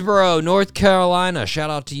 Greensboro, North Carolina. Shout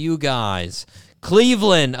out to you guys.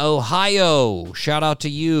 Cleveland, Ohio. Shout out to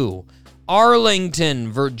you.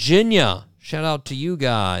 Arlington, Virginia. Shout out to you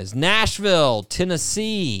guys. Nashville,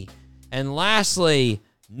 Tennessee. And lastly,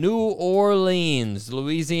 New Orleans,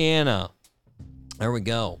 Louisiana. There we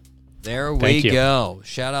go. There we go.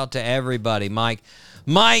 Shout out to everybody, Mike.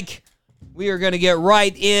 Mike, we are going to get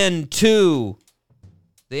right into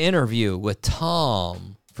the interview with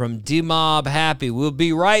Tom from Demob Happy. We'll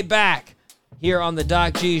be right back here on the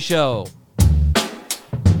Doc G Show.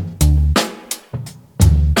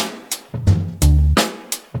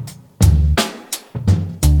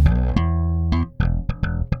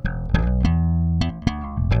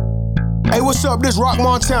 Hey, what's up? This Rock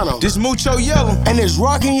Montana. This Mucho Yellow. And this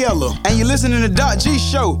Rockin' Yellow. And you're listening to Doc G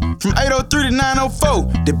Show from 803 to 904.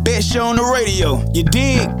 The best show on the radio. You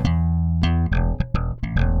dig?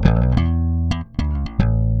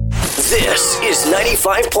 This is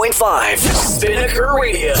 95.5 Spinnaker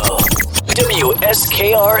Radio.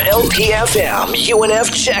 WSKR-LP-FM,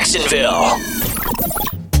 UNF Jacksonville.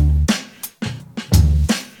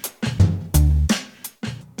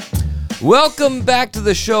 Welcome back to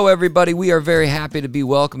the show, everybody. We are very happy to be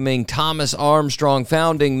welcoming Thomas Armstrong,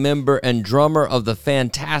 founding member and drummer of the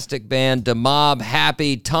fantastic band Demob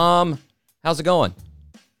Happy. Tom, how's it going?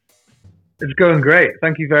 It's going great.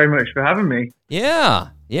 Thank you very much for having me. Yeah.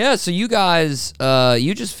 So you guys,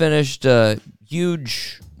 you just finished a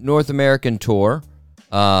huge North American tour.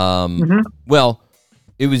 Well,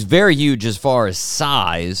 it was very huge as far as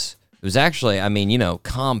size. It was actually,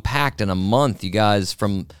 compact in a month. You guys,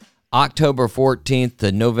 from October 14th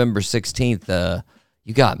to November 16th,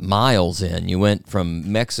 you got miles in. You went from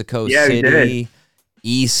Mexico City,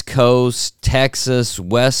 East Coast, Texas,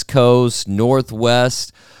 West Coast,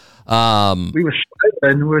 Northwest. We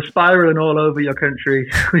were spiraling all over your country.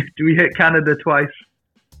 We hit Canada twice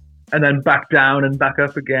and then back down and back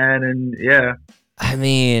up again. And yeah. I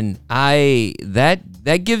mean,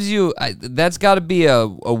 that gives you, that's got to be a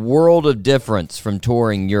world of difference from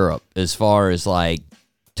touring Europe as far as like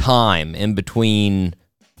time in between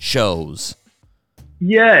shows.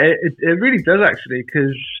 Yeah, it really does actually,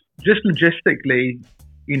 because just logistically,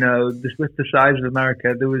 with the size of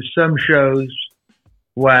America, there was some shows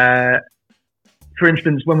where, for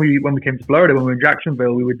instance, when we came to Florida, when we were in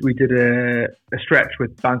Jacksonville, we did a stretch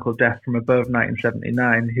with a band called Death from Above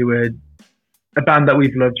 1979, who were a band that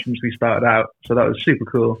we've loved since we started out. So that was super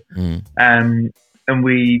cool. And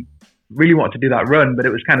we really wanted to do that run, but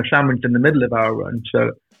it was kind of sandwiched in the middle of our run.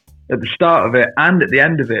 So at the start of it and at the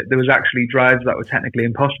end of it, there was actually drives that were technically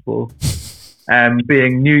impossible.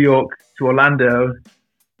 Being New York to Orlando,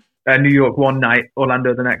 New York one night,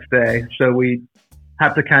 Orlando the next day. So we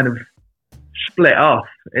had to kind of split off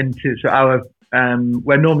into, so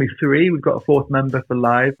we're normally three. We've got a fourth member for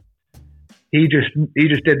live. He just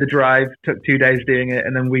did the drive, took 2 days doing it,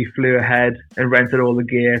 and then we flew ahead and rented all the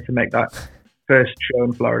gear to make that first show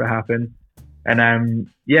in Florida happen. And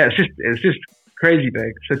it's just crazy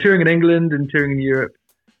big. So touring in England and touring in Europe,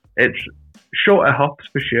 it's shorter hops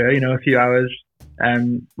for sure, a few hours.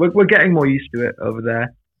 We're getting more used to it over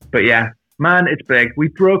there. But yeah, man, it's big. We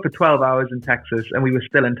drove for 12 hours in Texas and we were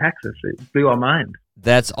still in Texas. It blew our mind.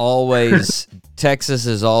 That's always, Texas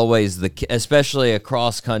is always especially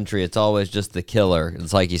across country, it's always just the killer.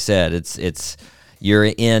 It's like you said, it's you're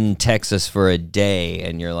in Texas for a day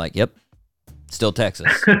and you're like, yep, still Texas.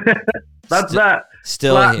 That's that.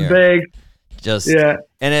 Still flat, here. Big. Just, yeah.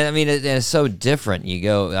 And it's so different. You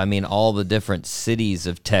go, all the different cities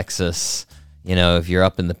of Texas, if you're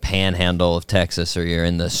up in the panhandle of Texas or you're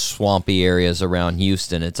in the swampy areas around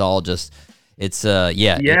Houston, it's all just, yeah,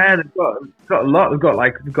 they've got a lot. We've got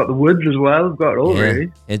the woods as well. We've got it all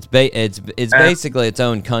really. It's basically its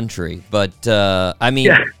own country. But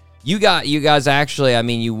you guys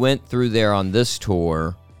actually. You went through there on this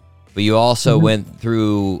tour, but you also went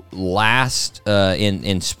through last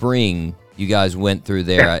in spring. You guys went through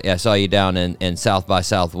there. I saw you down in South by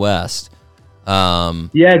Southwest. And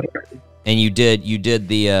you did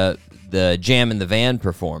the Jam in the Van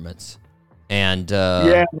performance. And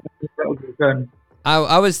that was fun.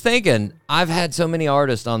 I was thinking, I've had so many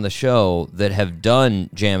artists on the show that have done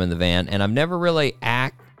Jam in the Van, and I've never really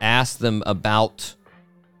asked them about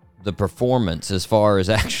the performance as far as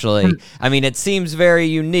actually, it seems very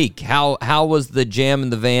unique. How was the Jam in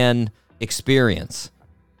the Van experience?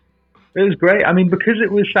 It was great. Because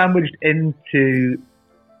it was sandwiched into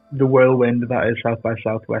the whirlwind that is South by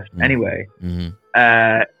Southwest anyway,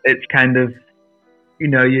 it's kind of,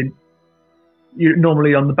 you're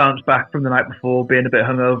normally on the bounce back from the night before, being a bit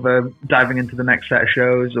hungover, diving into the next set of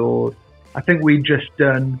shows. Or I think we'd just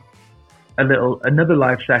done another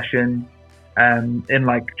live session in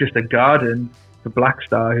just a garden for Black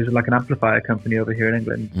Star, who's like an amplifier company over here in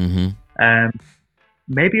England.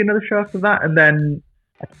 Maybe another show after that, and then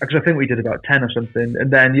because I think we did about 10 or something,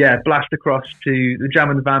 and then blast across to the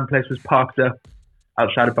Jam in the Van place. Was parked up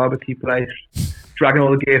outside a barbecue place, dragging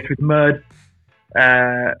all the gear through the mud.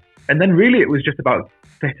 And then really it was just about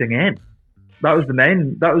fitting in. That was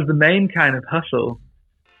the main kind of hustle.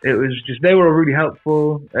 It was just, they were all really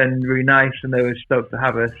helpful and really nice, and they were stoked to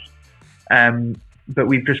have us. But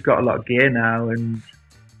we've just got a lot of gear now, and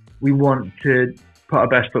we want to put our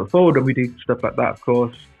best foot forward when we do stuff like that, of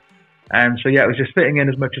course. So it was just fitting in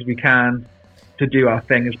as much as we can to do our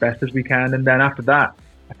thing as best as we can. And then after that,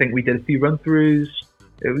 I think we did a few run-throughs.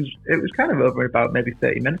 It was kind of over in about maybe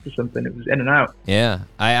 30 minutes or something. It was in and out. Yeah,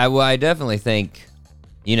 I definitely think,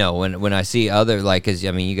 when I see other, like, cause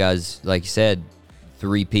I mean, you guys, like you said,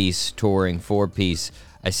 3-piece touring, 4-piece.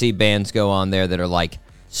 I see bands go on there that are like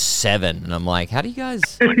 7, and I'm like, how do you guys?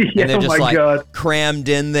 Yeah, and they're just like God. crammed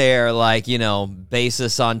in there, like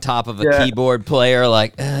bassist on top of a keyboard player,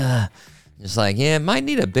 like, just like, it might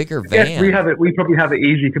need a bigger van. Yes, we probably have it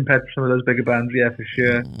easy compared to some of those bigger bands. Yeah, for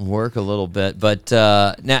sure. Work a little bit, but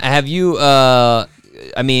now have you? I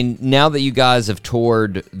mean, now that you guys have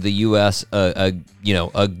toured the U.S. a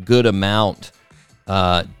good amount,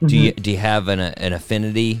 do you have an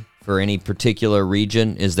affinity for any particular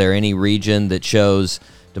region? Is there any region that shows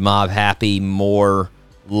Demob Happy more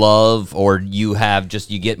love, or you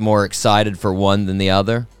get more excited for one than the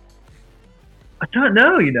other? I don't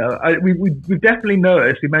know. We've definitely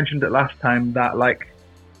noticed. We mentioned it last time that like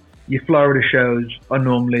your Florida shows are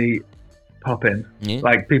normally popping. Yeah.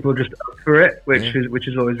 Like people just up for it, which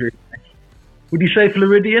is always really nice. Would you say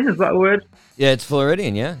Floridian? Is that a word? Yeah, it's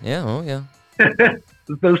Floridian. Yeah. Oh yeah.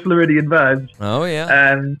 Those Floridian vibes. Oh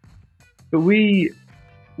yeah. But we've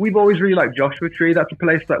always really liked Joshua Tree. That's a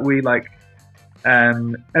place that we like.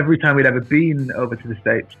 Every time we'd ever been over to the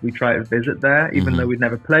States, we try to visit there, even though we'd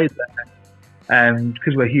never played there.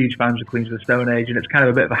 Because we're huge fans of Queens of the Stone Age, and it's kind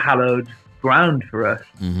of a bit of a hallowed ground for us.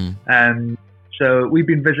 So we've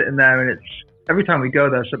been visiting there, and it's every time we go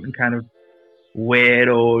there, something kind of weird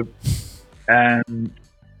or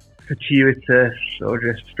fortuitous or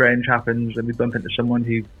just strange happens, and we bump into someone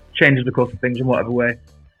who changes the course of things in whatever way.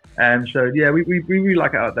 So yeah, we really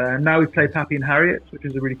like it out there. And now we play Pappy and Harriet's, which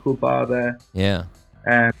is a really cool bar there. Yeah.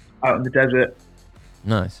 Out in the desert.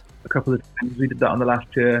 Nice. A couple of times we did that on the last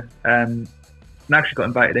tour. And actually got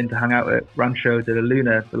invited in to hang out at Rancho de la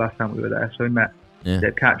Luna the last time we were there. So we met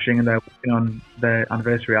at Catching, and they're working on their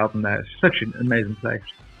anniversary album there. It's such an amazing place.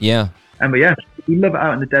 Yeah. But yeah, we love it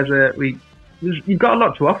out in the desert. You've got a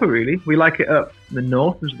lot to offer, really. We like it up the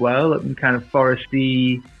north as well, up in kind of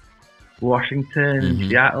foresty Washington,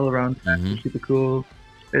 Seattle around there. It's super cool.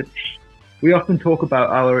 We often talk about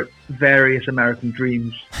our various American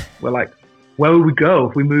dreams. We're like, where would we go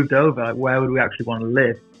if we moved over? Like, where would we actually want to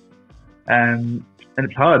live? And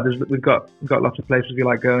it's hard. We've got lots of places we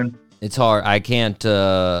like going. It's hard. I can't.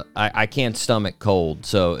 I can't stomach cold,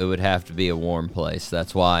 so it would have to be a warm place.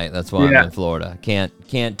 That's why I'm in Florida. Can't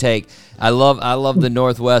take. I love the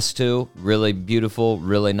Northwest too. Really beautiful,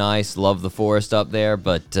 really nice. Love the forest up there,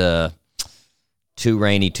 but too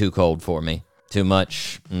rainy, too cold for me. Too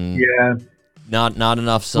much. Yeah. Not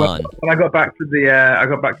enough sun. When I got back to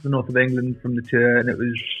the north of England from the tour,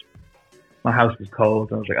 and my house was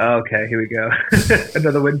cold. I was like, oh, okay, here we go.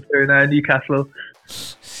 Another winter in Newcastle.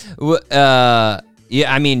 Yeah,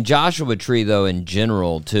 I mean, Joshua Tree though in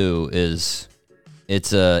general too it's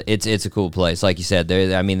a cool place. Like you said, there's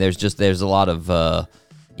a lot of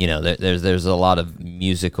there's a lot of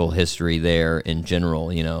musical history there in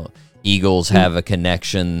general. Eagles have a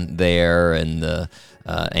connection there, and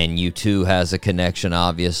U2 has a connection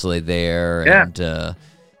obviously there, and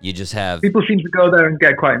you just have people seem to go there and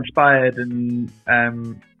get quite inspired and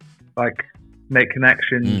like make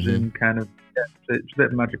connections and kind of it's a bit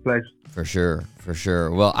of a magic place. For sure.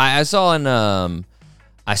 Well, I saw an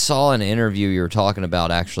interview you were talking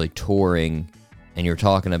about actually touring, and you're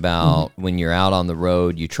talking about when you're out on the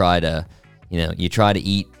road, you try to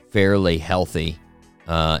eat fairly healthy,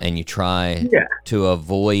 and you try to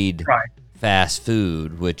avoid fast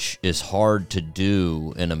food, which is hard to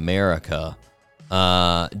do in America.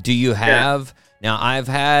 Do you have now?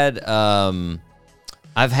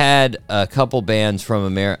 I've had a couple bands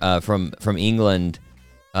from from England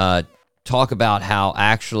talk about how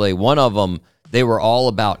actually one of them, they were all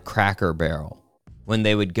about Cracker Barrel when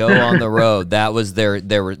they would go on the road. That was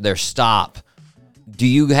their stop. Do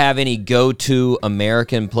you have any go-to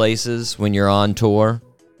American places when you're on tour?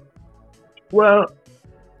 Well,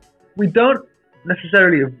 we don't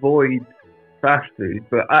necessarily avoid fast food,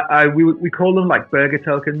 but we call them like burger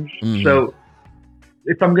tokens. So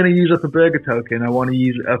if I'm going to use up a burger token, I want to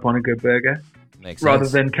use it up on a good burger. Makes rather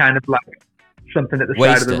sense. than kind of like something at the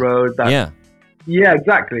Waste side of the it. road. Yeah,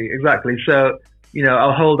 exactly. So,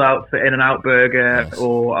 I'll hold out for In-N-Out Burger,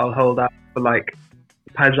 or I'll hold out for like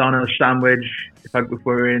Paisano sandwich if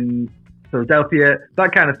we're in Philadelphia,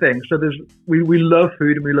 that kind of thing. So we love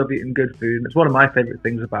food, and we love eating good food. And it's one of my favorite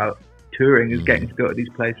things about touring is getting to go to these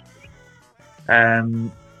places.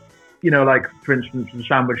 Like for instance, the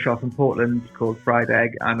sandwich shop in Portland called Fried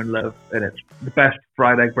Egg. I'm in love, and it's the best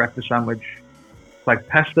fried egg breakfast sandwich. It's like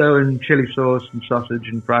pesto and chili sauce and sausage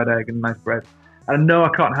and fried egg and nice bread. And no, I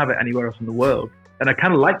can't have it anywhere else in the world. and I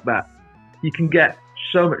kind of like that. You can get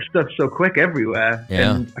so much stuff so quick everywhere,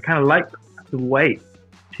 and I kind of like to wait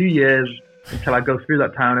 2 years until I go through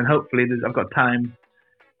that town, and hopefully I've got time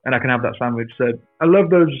and I can have that sandwich. So I love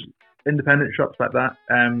those independent shops like that.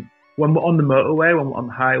 When we're on the motorway, when we're on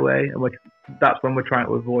the highway, and that's when we're trying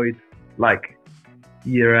to avoid like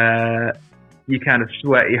your kind of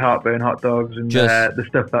sweaty heartburn hot dogs and the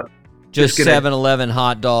stuff that just 7-Eleven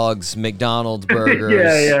hot dogs, McDonald's burgers.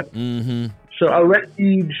 Yeah. Mm-hmm. So our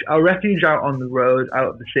refuge out on the road, out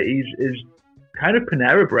of the cities, is kind of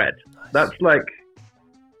Panera bread. That's like,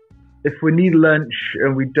 if we need lunch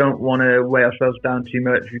and we don't want to weigh ourselves down too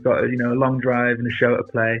much, we've got a long drive and a show to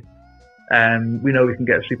play, and we know we can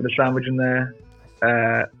get a soup and a sandwich in there.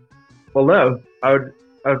 Although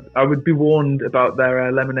I would be warned about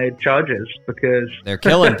their lemonade charges, because they're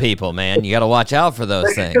killing people, man. You got to watch out for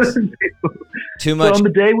those things. Too much. So on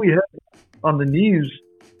the day we heard on the news,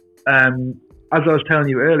 as I was telling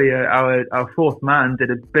you earlier, our fourth man did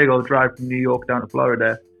a big old drive from New York down to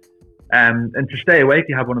Florida, and to stay awake,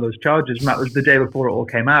 he had one of those charges. And that was the day before it all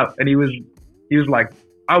came out, and he was like,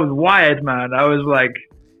 I was wired, man. I was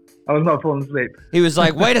not falling asleep. He was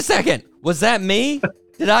like, wait a second, was that me?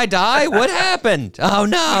 Did I die? What happened? Oh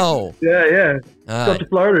no! Yeah. Got to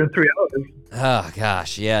Florida in 3 hours. Oh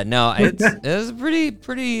gosh, yeah. No, it's pretty.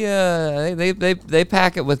 They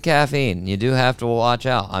pack it with caffeine. You do have to watch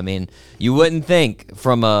out. I mean, you wouldn't think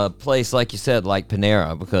from a place like you said, like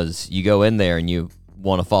Panera, because you go in there and you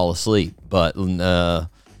want to fall asleep, but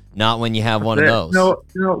not when you have one of those. No,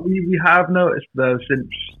 we have noticed though since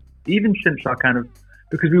our kind of,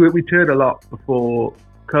 because we toured a lot before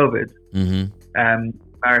COVID. Mm-hmm.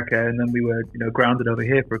 America, and then we were grounded over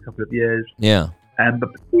here for a couple of years. Yeah.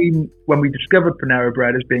 But between when we discovered Panera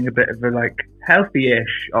bread as being a bit of a like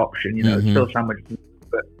healthy-ish option, it's still sandwiches,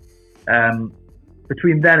 but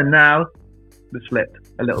between then and now, we slipped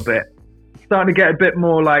a little bit. It's starting to get a bit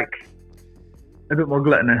more gluttonous,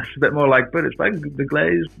 a bit more like, but it's like the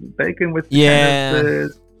glazed bacon with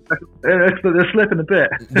they're slipping a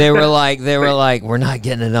bit. They were like, we're not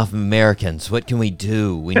getting enough Americans. What can we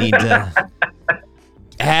do? We need to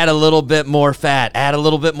add a little bit more fat, add a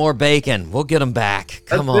little bit more bacon. We'll get them back.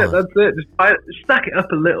 Come on. That's it. Just stack it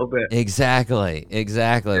up a little bit. Exactly.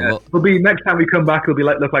 Yeah. Well, it'll be next time we come back, it'll be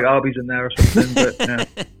look like Arby's in there or something. But yeah.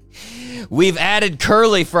 We've added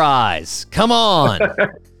curly fries. Come on.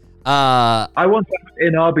 I want that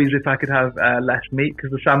in Arby's if I could have less meat,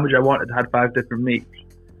 because the sandwich I wanted had 5 different meats.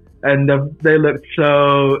 And they looked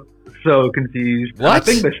so confused. What? I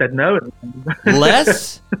think they said no.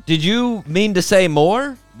 Less? Did you mean to say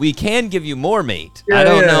more? We can give you more meat. I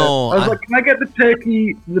don't know. I was like, can I get the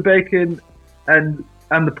turkey, the bacon, and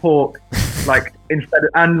the pork, like instead of,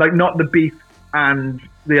 and like not the beef and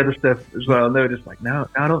the other stuff as well? And they were just like, no,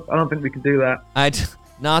 I don't think we can do that.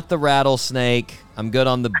 Not the rattlesnake. I'm good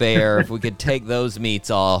on the bear. If we could take those meats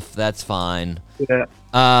off, that's fine. Yeah.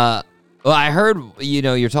 Well, I heard,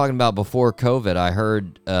 you're talking about before COVID, I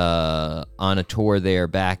heard on a tour there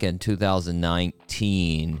back in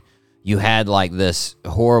 2019, you had like this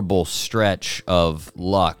horrible stretch of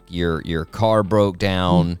luck. Your car broke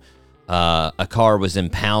down, a car was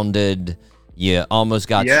impounded, you almost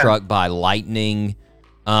got struck by lightning.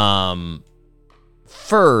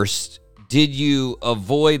 First, did you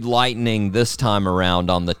avoid lightning this time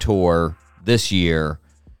around on the tour this year?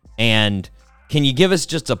 And can you give us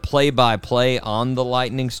just a play-by-play on the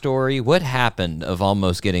lightning story? What happened of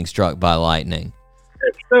almost getting struck by lightning?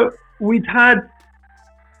 So we'd had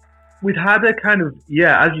a kind of,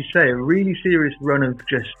 as you say, a really serious run of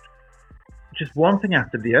just one thing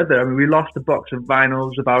after the other. I mean, we lost a box of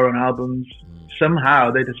vinyls of our own albums. Somehow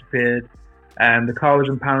they disappeared, and the car was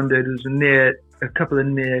impounded. It was a couple of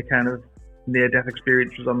near-death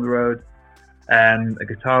experiences on the road. A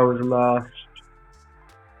guitar was lost.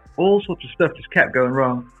 All sorts of stuff just kept going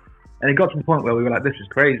wrong, and it got to the point where we were like, this is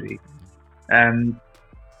crazy, and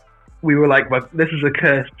we were like, well, this is a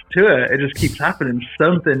cursed tour. It just keeps happening,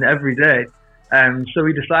 something every day. So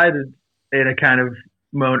we decided, in a kind of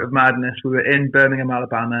moment of madness, we were in Birmingham,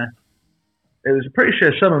 Alabama. It was a pretty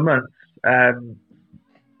sure summer month, and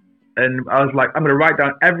I was like, I'm going to write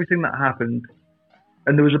down everything that happened.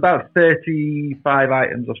 And there was about 35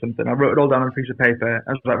 items or something. I wrote it all down on a piece of paper.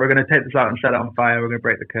 I was like, we're going to take this out and set it on fire. We're going to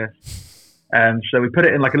break the curse. So we put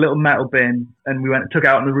it in like a little metal bin, and we went and took it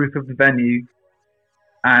out on the roof of the venue,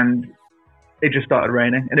 and it just started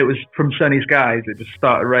raining. And it was from sunny skies. It just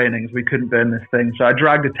started raining, so we couldn't burn this thing. So I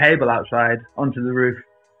dragged a table outside onto the roof,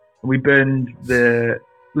 and we burned the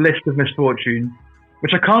list of misfortune,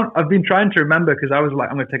 which I've been trying to remember, because I was like,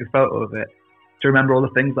 I'm going to take a photo of it to remember all the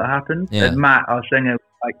things that happened. Yeah. And Matt, our singer, was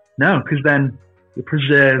like, no, because then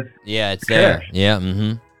preserve. Yeah, it's the there. curse. Yeah,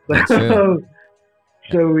 mm-hmm. That's true.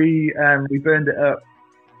 So we burned it up,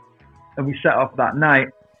 and we set off that night,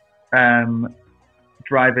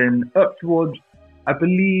 driving up towards, I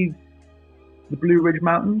believe, the Blue Ridge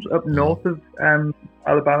Mountains up north of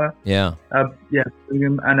Alabama. Yeah.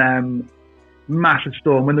 And massive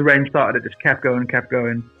storm. When the rain started, it just kept going,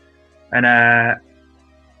 and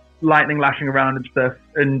lightning lashing around and stuff.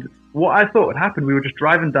 And what I thought had happened, we were just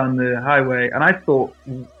driving down the highway, and I thought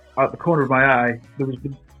out the corner of my eye there was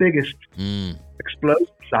the biggest explosion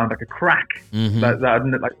sound, like a crack. That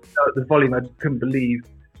the volume I couldn't believe,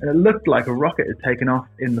 and it looked like a rocket had taken off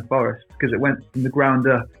in the forest because it went from the ground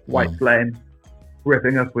up, white flame,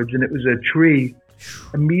 ripping upwards, and it was a tree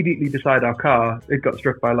immediately beside our car. It got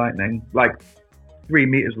struck by lightning, like 3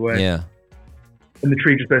 meters away. Yeah. And the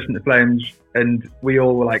tree just burst into flames, and we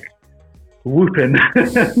all were like whooping,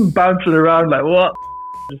 bouncing around like, what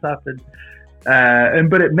just happened?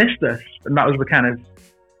 But it missed us, and that was the kind of,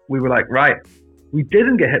 we were like, right, we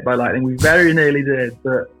didn't get hit by lightning. We very nearly did,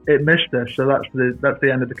 but it missed us. So that's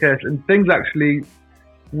the end of the curse. And things actually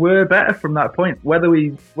were better from that point. Whether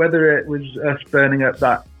it was us burning up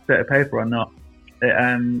that bit of paper or not,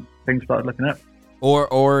 things started looking up.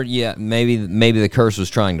 Or yeah, maybe the curse was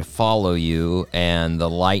trying to follow you, and the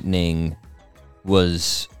lightning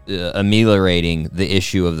was ameliorating the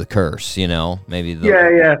issue of the curse. You know, maybe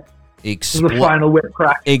the the final whip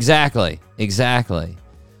crack. Exactly.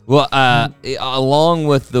 Well, along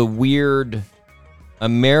with the weird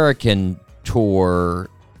American tour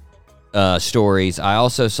stories, I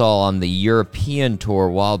also saw on the European tour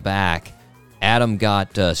a while back, Adam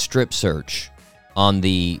got strip search on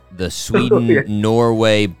the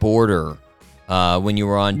Sweden-Norway border when you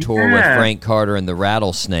were on tour with Frank Carter and the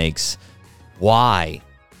Rattlesnakes. Why?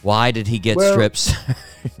 Why did he get strip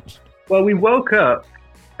searched? Well, we woke up.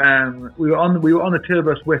 We were on the tour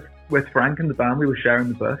bus with Frank and the band. We were sharing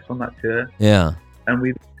the bus on that tour. Yeah. And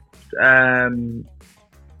we'd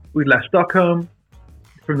left Stockholm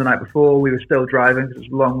from the night before. We were still driving because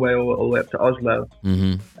it was a long way all the way up to Oslo.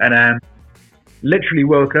 Mm-hmm. And literally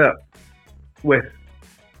woke up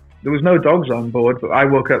there was no dogs on board, but I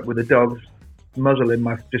woke up with a dog's muzzle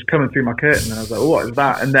just coming through my curtain, and I was like, well, what is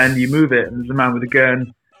that? And then you move it, and there's a man with a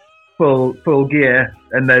gun, full gear,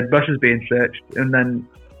 and the bus is being searched. And then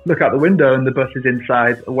look out the window, and the bus is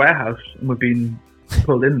inside a warehouse, and we've been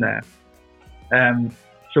pulled in there.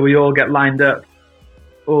 So we all get lined up,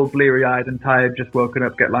 all bleary-eyed and tired, just woken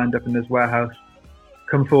up, get lined up in this warehouse,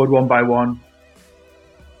 come forward one by one,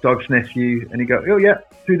 dog sniffs you, and you go, oh yeah,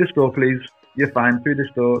 through this door please, you're fine, through this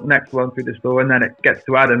door, next one, through this door. And then it gets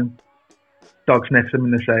to Adam, dog sniffs him,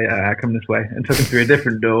 and they say, come this way, and took him through a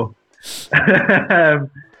different door.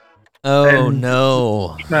 Oh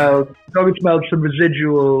no! Dog had smelled some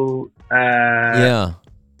residual, some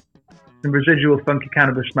residual funky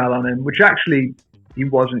cannabis smell on him, which actually he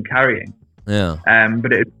wasn't carrying. Yeah.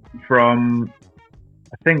 But it from,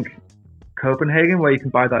 I think, Copenhagen, where you can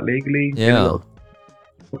buy that legally. Yeah.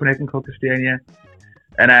 Copenhagen called Christiania,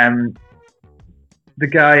 and the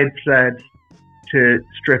guy had said to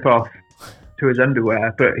strip off to his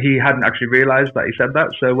underwear, but he hadn't actually realised that he said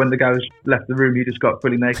that. So when the guy left the room, he just got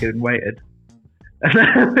fully naked and waited. And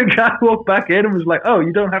then the guy walked back in and was like, "Oh,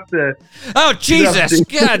 you don't have to." Oh Jesus!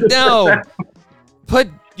 God no! Put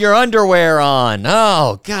your underwear on.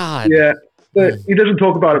 Oh God. Yeah, but he doesn't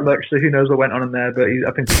talk about it much, so who knows what went on in there? But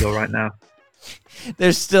I think he's all right now.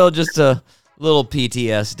 There's still just a little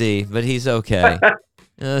PTSD, but he's okay.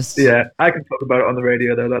 Yes. Yeah, I can talk about it on the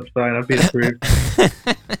radio though. That's fine. I've been approved.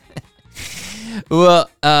 Well,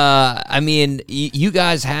 I mean, you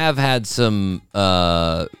guys have had some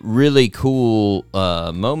really cool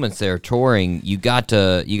moments there touring. You got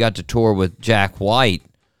to tour with Jack White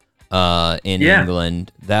in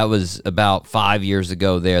England. That was about 5 years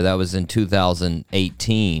ago. That was in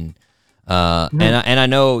 2018. And I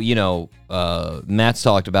know, you know, Matt's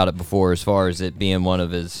talked about it before, as far as it being one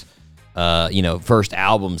of his first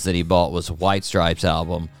albums that he bought was a White Stripes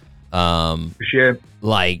album. For sure.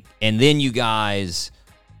 Like, and then you guys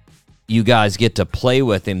get to play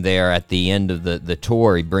with him there at the end of the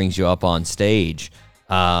tour. He brings you up on stage.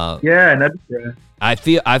 I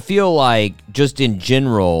feel like, just in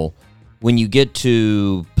general, when you get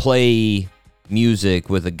to play music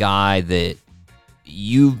with a guy that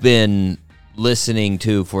you've been listening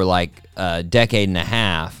to for like a decade and a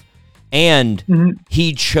half, and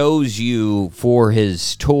he chose you for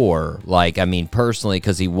his tour, like, I mean, personally,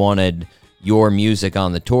 because he wanted your music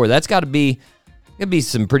on the tour, that's got to be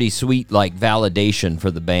some pretty sweet, like, validation for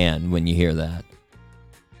the band when you hear that.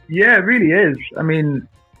 Yeah, it really is. I mean,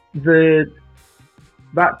 the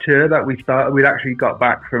that tour that we started, we'd actually got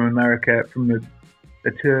back from America from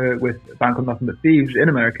a tour with a band called Nothing But Thieves in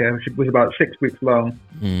America, which was about 6 weeks long.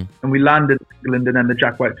 And we landed in England, and then the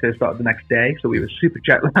Jack White tour started the next day, so we were super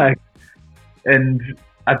jet lagged. And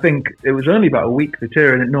I think it was only about a week the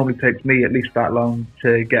tour, and it normally takes me at least that long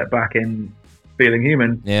to get back in feeling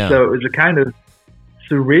human. Yeah. So it was a kind of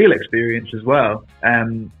surreal experience as well,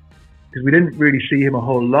 because we didn't really see him a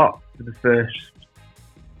whole lot for the first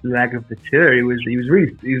leg of the tour. He was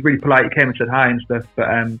really polite. He came and said hi and stuff, but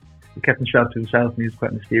he kept himself to himself, and he was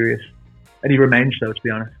quite mysterious, and he remained so, to be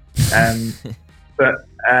honest. But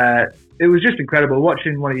it was just incredible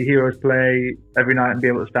watching one of your heroes play every night and be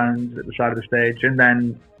able to stand at the side of the stage, and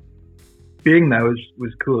then being there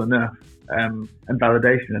was cool enough, and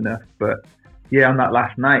validation enough. But yeah, on that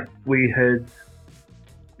last night, I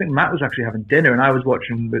think Matt was actually having dinner, and I was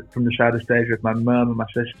watching from the side of the stage with my mum and my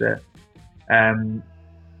sister. And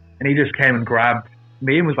he just came and grabbed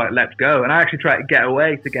me and was like, "Let's go!" And I actually tried to get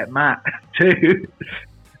away to get Matt too.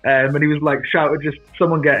 And he was like, shouted, "Just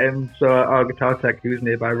someone get him!" So our guitar tech, who was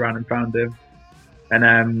nearby, ran and found him.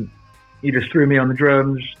 And he just threw me on the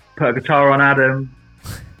drums, put a guitar on Adam.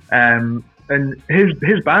 And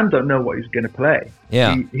his band don't know what he's going to play.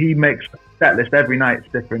 Yeah. He makes a set list every night.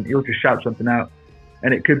 It's different. He'll just shout something out.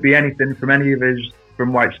 And it could be anything from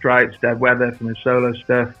from White Stripes, Dead Weather, from his solo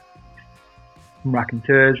stuff, from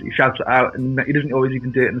Raconteurs. He shouts it out, and he doesn't always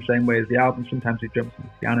even do it in the same way as the album. Sometimes he jumps on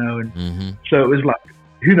the piano, and so it was like,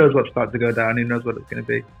 who knows what's about to go down? Who knows what it's going to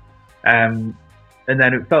be? And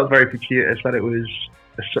then it felt very fortuitous that it was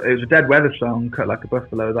a Dead Weather song, Cut Like a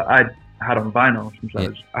Buffalo, that I had on vinyl since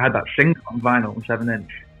I had that single on vinyl,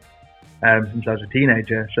 7-inch, since I was a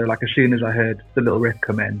teenager. So like as soon as I heard the little riff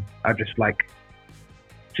come in, I just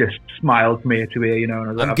smiled from ear to ear, you know. And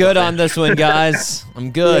I was I'm good on this one, guys.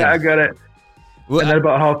 I'm good. Yeah, I got it. And then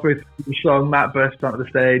about halfway through the song, Matt bursts onto the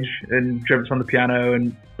stage and jumps on the piano,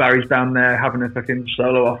 and Barry's down there having a fucking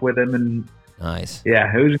solo off with him. And nice.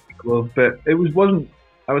 Yeah, it was incredible. But wasn't.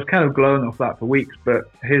 I was kind of glowing off that for weeks. But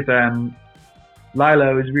his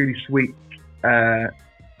Lilo is really sweet. Tour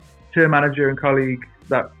manager and colleague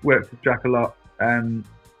that worked with Jack a lot. Kind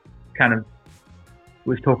of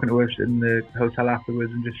was talking to us in the hotel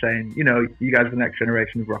afterwards and just saying, you know, you guys are the next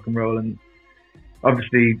generation of rock and roll, and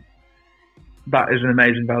obviously that is an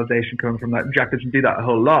amazing validation coming from that. Jack doesn't do that a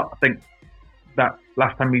whole lot. I think that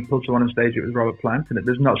last time he pulled someone on stage, it was Robert Plant, and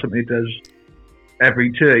there's not something he does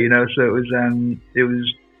every tour, you know. So it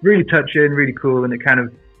was really touching, really cool, and it kind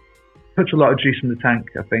of puts a lot of juice in the tank,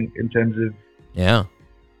 I think, in terms of, yeah,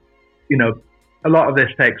 you know, a lot of this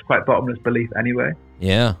takes quite bottomless belief anyway.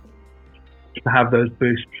 Yeah. To have those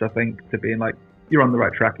boosts, I think, to being like, you're on the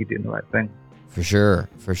right track, you're doing the right thing. For sure.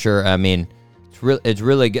 I mean, it's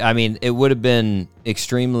really good. I mean, it would have been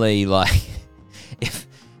extremely like if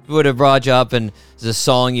it would have brought you up and it's a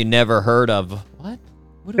song you never heard of.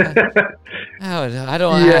 What do I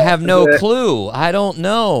have no clue. I don't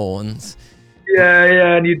know. And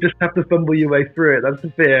and you just have to fumble your way through it. That's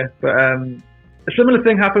the fear. But a similar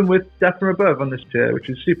thing happened with Death From Above on this tour, which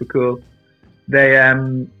is super cool. They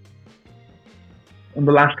on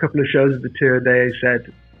the last couple of shows of the tour, they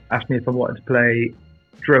asked me if I wanted to play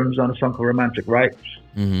drums on a song called Romantic Rights.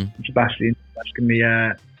 Mm-hmm. Sebastian asking me,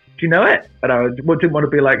 do you know it? And I didn't want to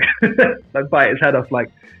be like, like bite his head off, like,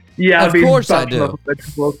 yeah, I've been bouncing off for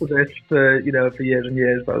this for years and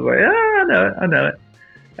years. But I was like, I know it.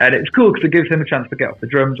 And it's cool because it gives him a chance to get off the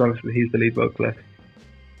drums. Obviously, he's the lead vocalist.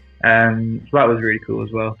 So that was really cool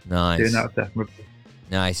as well. Nice. Doing that with Death.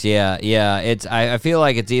 Nice, yeah. It's I feel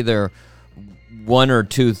like it's either one or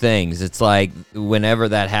two things. It's like whenever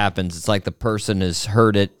that happens, it's like the person has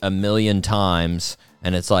heard it a million times,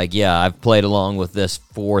 and it's like, yeah, I've played along with this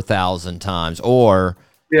 4,000 times, or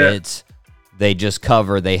it's they just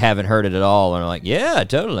cover, they haven't heard it at all, and are like, yeah,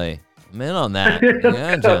 totally, I'm in on that.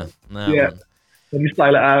 Gotcha. Yeah, when you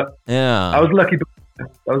style it out. Yeah, I was lucky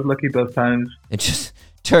both times. It just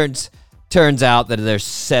turns out that there's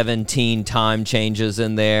 17 time changes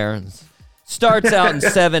in there. Starts out in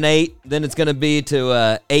 7/8, then it's going to be to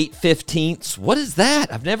 8/15. What is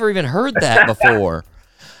that? I've never even heard that before.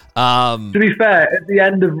 To be fair, at the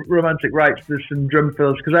end of Romantic Rights, there's some drum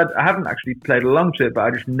fills, because I haven't actually played along to it, but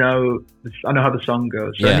I just know how the song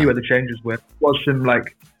goes. So I knew where the changes were. There was some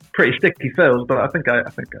like pretty sticky fills, but I think I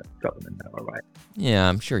got them in there all right. Yeah,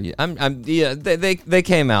 I'm sure you. They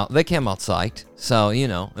came out psyched. So you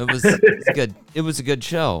know, it's good. It was a good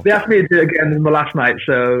show. They asked me to do it again in the last night,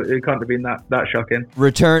 so it can't have been that shocking.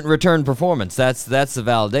 Return performance. That's the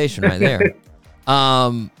validation right there.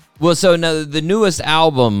 Well, so now the newest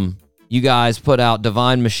album you guys put out,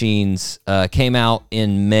 Divine Machines, came out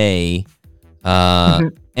in May.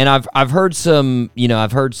 And I've heard some,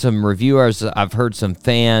 I've heard some reviewers, I've heard some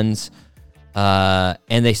fans, and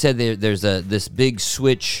they said there's this big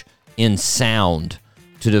switch in sound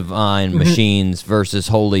to Divine Machines versus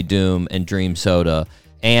Holy Doom and Dream Soda.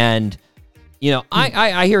 And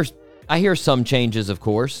I hear some changes, of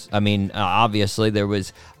course. I mean, obviously there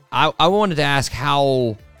was. I wanted to ask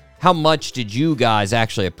how much did you guys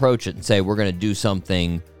actually approach it and say we're going to do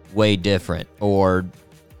something way different, or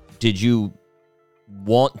did you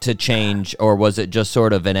want to change, or was it just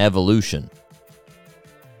sort of an evolution?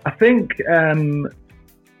 I think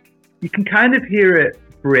you can kind of hear it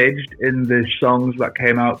bridged in the songs that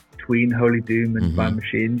came out between Holy Doom and Divine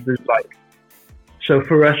Machines. There's so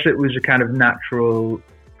for us it was a kind of natural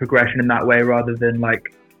progression in that way, rather than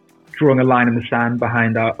drawing a line in the sand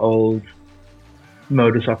behind our old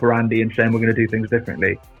modus operandi and saying we're going to do things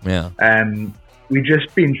differently. Yeah. We've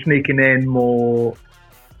just been sneaking in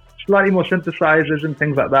slightly more synthesizers and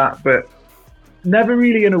things like that, but never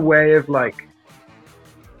really in a way of we're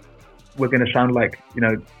going to sound like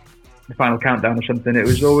the Final Countdown or something. It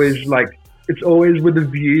was always it's always with a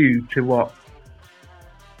view to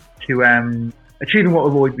achieving what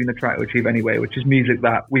we've always been trying to achieve anyway, which is music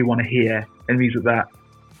that we want to hear, and music that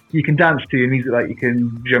you can dance to, and music that you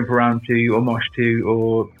can jump around to or mosh to,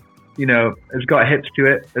 or has got hits to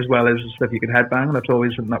it as well as stuff you can headbang. That's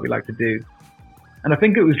always something that we like to do. And I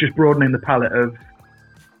think it was just broadening the palette of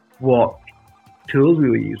what tools we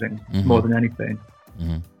were using more than anything.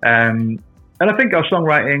 And I think our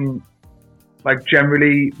songwriting,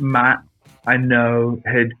 generally, Matt, I know,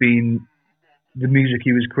 had been the music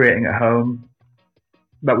he was creating at home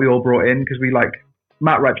that we all brought in, because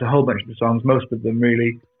Matt writes a whole bunch of the songs, most of them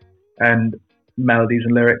really, and melodies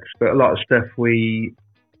and lyrics, but a lot of stuff we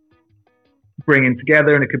bring in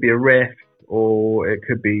together, and it could be a riff, or it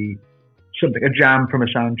could be something, a jam from a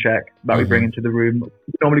sound check that we bring into the room.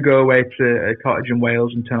 We normally go away to a cottage in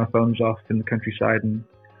Wales and turn our phones off in the countryside and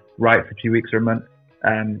write for 2 weeks or a month,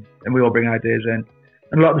 and we all bring ideas in.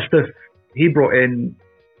 And a lot of the stuff he brought in,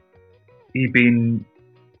 he'd been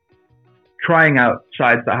trying out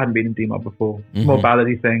sides that hadn't been in Demob before, more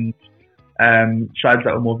ballady things, sides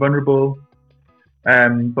that were more vulnerable,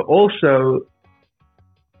 but also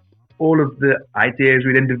all of the ideas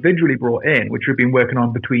we'd individually brought in, which we've been working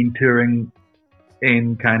on between touring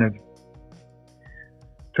in kind of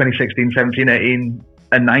 2016, 17, 18,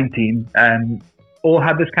 and 19, all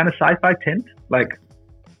had this kind of sci-fi tint.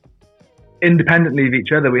 Independently of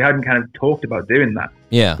each other, we hadn't kind of talked about doing that.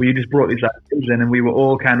 Yeah. We just brought these ideas in, and we were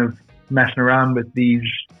all kind of messing around with these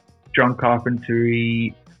John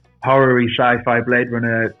Carpenter-y, horror-y, sci-fi Blade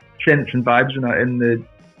Runner synths and vibes in the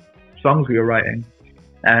songs we were writing.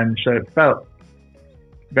 So it felt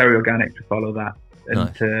very organic to follow that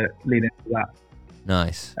and to lean into that.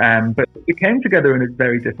 Nice. But it came together in a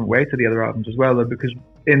very different way to the other albums as well, though, because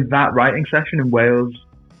in that writing session in Wales,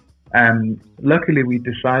 luckily we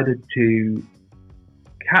decided to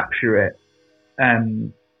capture it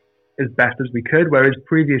as best as we could, whereas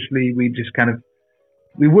previously we just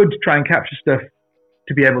we would try and capture stuff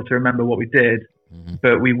to be able to remember what we did,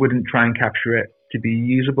 but we wouldn't try and capture it to be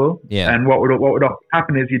usable. Yeah. And what would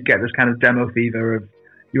happen is you'd get this kind of demo fever of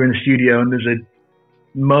you're in the studio and there's a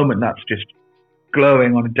moment that's just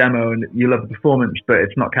glowing on a demo and you love the performance, but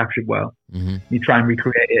it's not captured well. You try and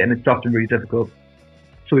recreate it and it's often really difficult.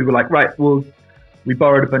 So we were like, right, well, we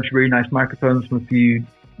borrowed a bunch of really nice microphones from a few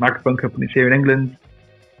microphone companies here in England,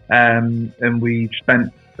 and we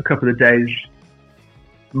spent a couple of days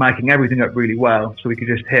miking everything up really well so we could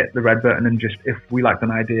just hit the red button and just, if we liked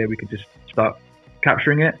an idea, we could just start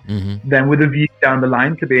capturing it. Then with a view down the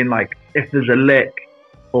line to being if there's a lick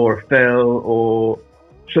or a fill or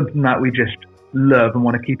something that we just love and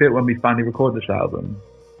want to keep it when we finally record this album,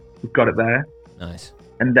 we've got it there. Nice.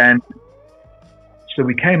 And then so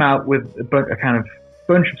we came out with a kind of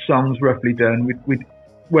bunch of songs roughly done. We'd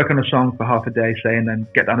work on a song for half a day, say, and then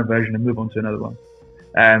get down a version and move on to another one.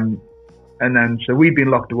 And then, so we'd been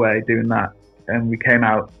locked away doing that, and we came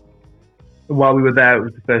out. While we were there, it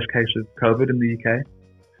was the first case of COVID in the UK.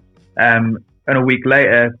 And a week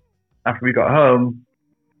later, after we got home,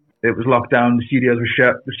 it was locked down. The studios were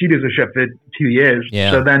shut. The studios were shut for 2 years.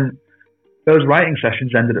 Yeah. So then those writing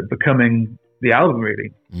sessions ended up becoming the album,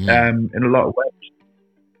 really, in a lot of ways.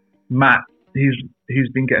 Matt, who's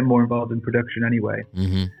been getting more involved in production anyway,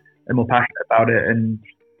 and more passionate about it, and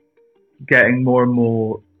getting more and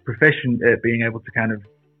more proficient at being able to kind of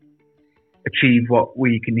achieve what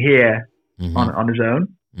we can hear on his own.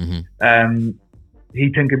 He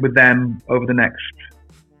tinkered with them over the next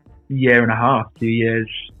year and a half, 2 years,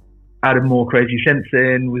 added more crazy synths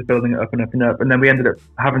in, was building it up and up and up. And then we ended up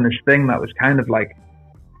having this thing that was kind of like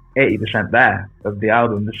 80% there of the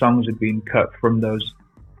album. The songs had been cut from those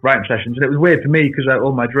writing sessions. And it was weird for me because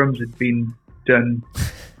all my drums had been done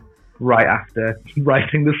right after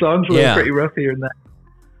writing the songs. So they were pretty rough here and there.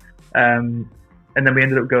 And then we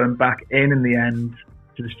ended up going back in the end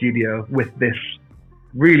to the studio with this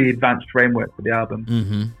really advanced framework for the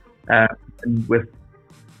album. And with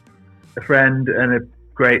a friend and a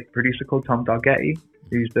great producer called Tom Dargetti,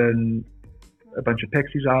 who's done a bunch of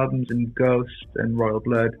Pixies albums and Ghost and Royal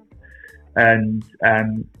Blood and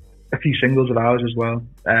a few singles of ours as well.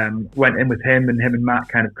 Went in with him, and Matt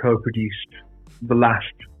kind of co-produced the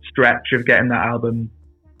last stretch of getting that album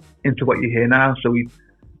into what you hear now. So we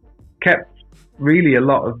kept really a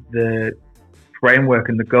lot of the framework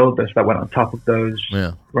and the gold dust that went on top of those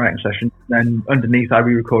writing sessions. Then underneath, I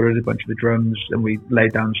re-recorded a bunch of the drums, and we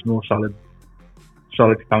laid down some more solid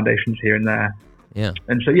foundations here and there. Yeah.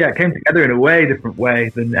 And so it came together in a way different way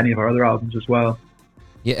than any of our other albums as well.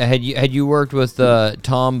 Yeah. Had you worked with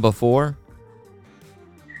Tom before?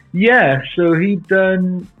 Yeah. So he'd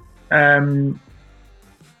done a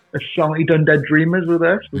song. He'd done Dead Dreamers with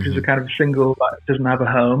us, which is a kind of single that doesn't have a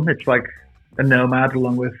home. It's like a nomad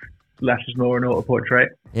along with Less Is More and Auto Portrait.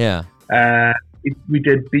 Yeah. We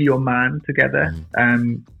did Be Your Man together,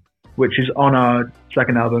 which is on our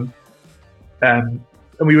second album. And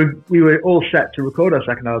we were all set to record our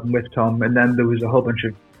second album with Tom, and then there was a whole bunch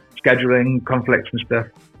of scheduling conflicts and stuff,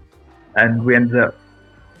 and we ended up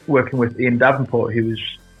working with Ian Davenport, who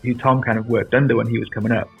Tom kind of worked under when he was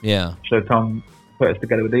coming up. Yeah. So Tom put us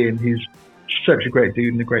together with Ian, who's such a great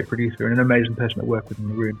dude and a great producer and an amazing person to work with in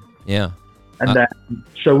the room. Yeah. And then,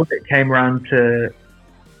 so when it came around to,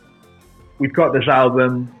 we've got this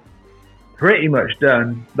album pretty much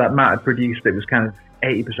done that Matt had produced. It was kind of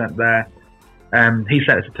 80% there. He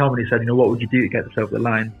sent it to Tom and he said, what would you do to get this over the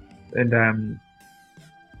line? And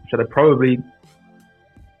said I'd probably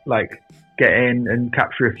like get in and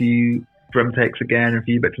capture a few drum takes again, and a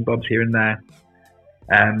few bits and bobs here and there,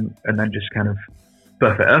 and then just kind of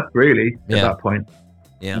buff it up really at that point.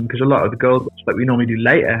 Yeah. Because a lot of the gold that we normally do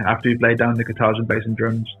later after we've laid down the guitars and bass and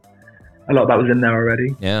drums, a lot of that was in there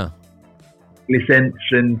already. Yeah. Synths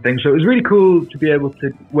and things. So it was really cool to be able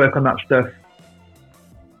to work on that stuff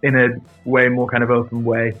in a way more kind of open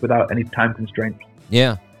way without any time constraints.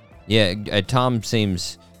 Yeah. Yeah. Tom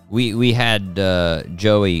seems... We had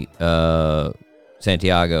Joey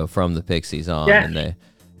Santiago from the Pixies on, and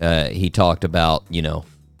he talked about,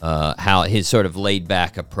 how his sort of laid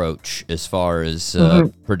back approach as far as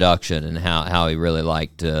production, and how he really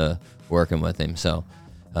liked working with him. So,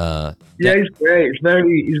 he's great.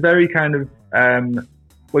 He's very kind of,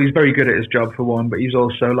 he's very good at his job for one, but he's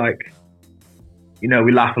also like,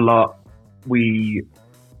 we laugh a lot. We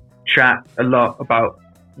chat a lot about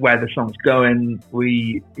where the song's going.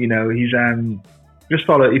 He's he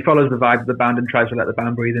follows the vibe of the band and tries to let the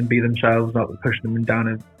band breathe and be themselves, not pushing them down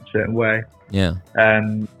a certain way. Yeah.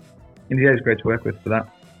 And he's great to work with for that.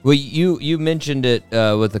 Well, you mentioned it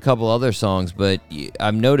with a couple other songs, but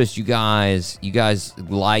I've noticed you guys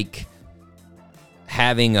like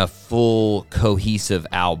having a full cohesive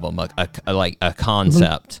album, like a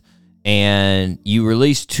concept. And you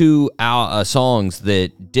released two songs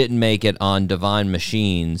that didn't make it on Divine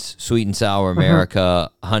Machines, Sweet and Sour America,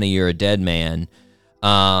 Honey, You're a Dead Man.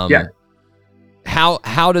 How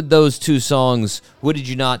did those two songs, what did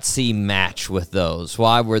you not see match with those?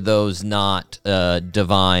 Why were those not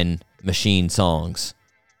Divine Machine songs?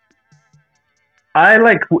 I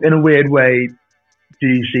like, in a weird way, do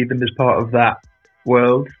you see them as part of that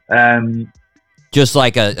world? Just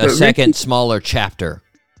like a second, smaller chapter.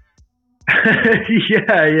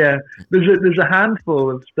 Yeah. There's a handful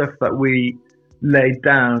of stuff that we laid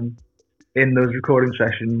down in those recording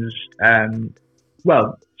sessions.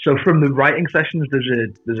 So from the writing sessions,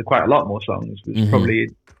 there's quite a lot more songs. There's probably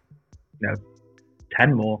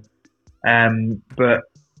 10 more. But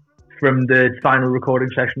from the final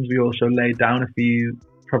recording sessions, we also laid down a few,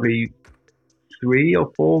 probably 3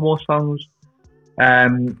 or 4 more songs.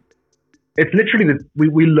 It's literally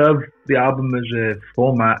we love the album as a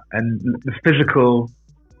format, and the physical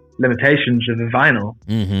limitations of a vinyl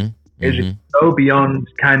is so beyond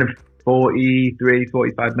kind of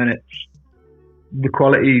 45 minutes. The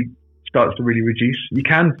quality starts to really reduce. You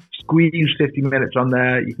can squeeze 50 minutes on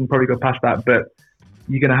there. You can probably go past that, but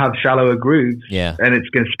you're going to have shallower grooves, and it's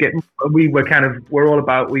going to skip. We're all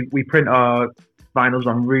about, we print our vinyls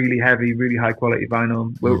on really heavy, really high quality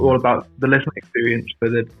vinyl. We're all about the listening experience for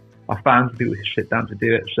our fans, people who sit down to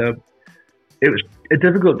do it. So was a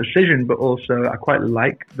difficult decision, but also I quite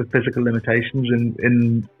like the physical limitations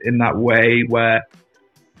in that way, where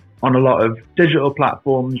on a lot of digital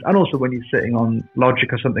platforms, and also when you're sitting on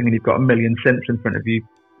Logic or something and you've got a million synths in front of you,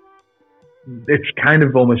 it's kind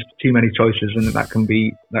of almost too many choices, and that can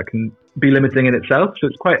be limiting in itself. So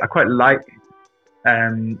I quite like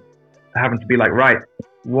having to be like, right,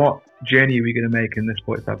 what journey are we going to make in this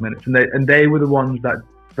 45 minutes? And they were the ones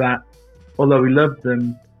that although we loved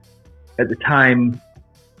them at the time,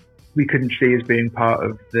 we couldn't see as being part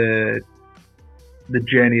of the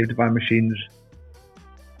journey of Divine Machines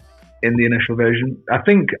in the initial version. I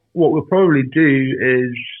think what we'll probably do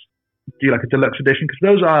is do like a deluxe edition, because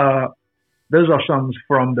those are songs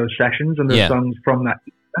from those sessions and those songs from that.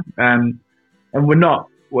 And we're not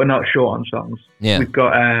short on songs. Yeah.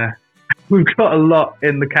 We've got a lot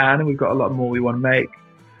in the can, and we've got a lot more we want to make.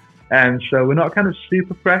 And so we're not kind of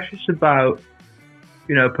super precious about,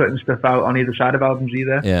 putting stuff out on either side of albums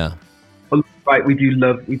either. Yeah. But, right, we do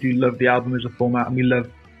love the album as a format, and we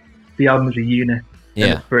love the album as a unit.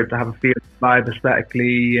 Yeah. For it to have a feel live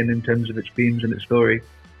aesthetically and in terms of its themes and its story.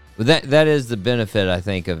 Well, that is the benefit, I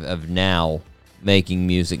think, of now making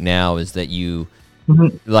music now, is that you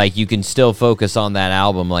like you can still focus on that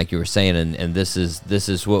album, like you were saying, and this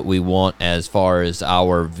is what we want as far as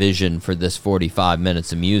our vision for this 45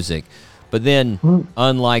 minutes of music. But then,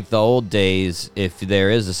 unlike the old days, if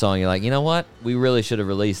there is a song you're like, you know what, we really should have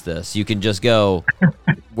released this, you can just go,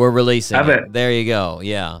 we're releasing it. There you go.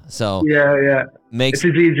 Yeah. So yeah. It's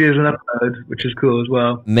as easy as an upload, which is cool as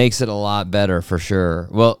well. Makes it a lot better for sure.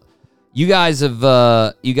 Well, you guys have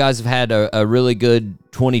had a really good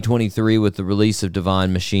 2023 with the release of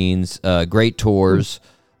Divine Machines. Great tours.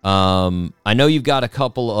 I know you've got a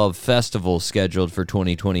couple of festivals scheduled for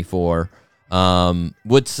 2024.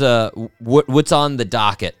 What's on the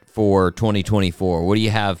docket for 2024? What do you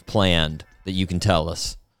have planned that you can tell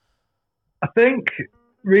us? I think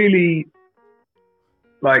really,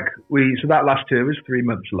 so that last tour was 3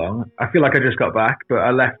 months long. I feel like I just got back, but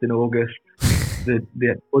I left in August,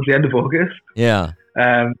 towards the end of August. Yeah.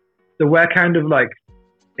 So we're kind of like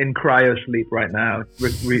in cryo sleep right now,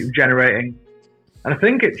 regenerating. And I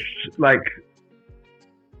think it's like,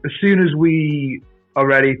 as soon as we are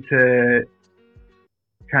ready to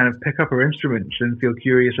kind of pick up our instruments and feel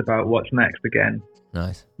curious about what's next again,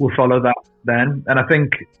 nice, we'll follow that then. And I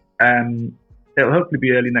think it'll hopefully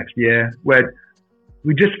be early next year, where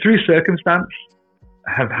we just, through circumstance,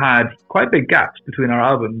 have had quite big gaps between our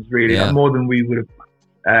albums, really, more than we would have.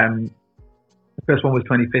 The first one was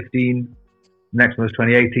 2015, the next one was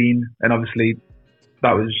 2018, and obviously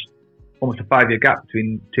that was almost a 5-year gap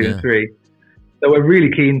between 2 and 3. So we're really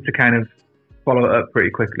keen to kind of follow it up pretty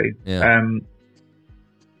quickly. And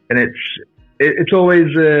it's always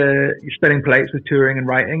you're spinning plates with touring and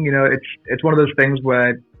writing. It's one of those things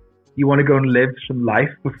where you want to go and live some life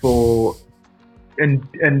before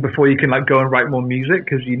before you can like go and write more music,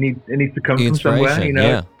 because it needs to come from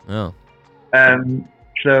somewhere.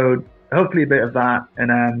 So hopefully a bit of that,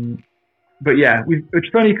 and but yeah, it's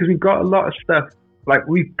funny because we've got a lot of stuff. Like,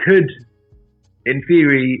 we could, in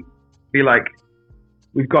theory, be like,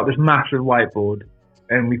 we've got this massive whiteboard,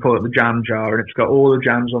 and we call it the jam jar, and it's got all the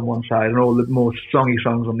jams on one side and all the more songy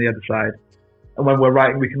songs on the other side. And when we're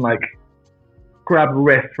writing, we can like grab a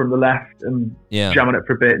riff from the left and jam on it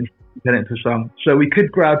for a bit and turn it into a song. So we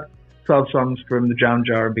could grab 12 songs from the jam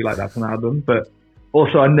jar and be like, that's an album. But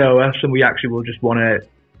also, I know us, and we actually will just want to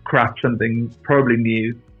craft something probably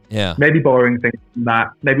new. Yeah. Maybe borrowing things from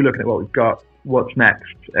that. Maybe looking at what we've got, what's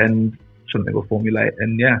next, and something will formulate.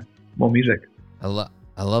 And more music. I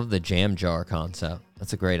love the jam jar concept.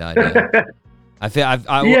 That's a great idea. Stuff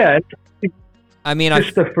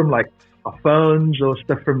from like our phones, or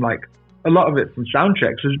stuff from like a lot of it from sound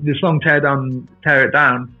checks. The song "Tear It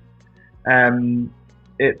Down,"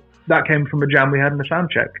 that came from a jam we had in the sound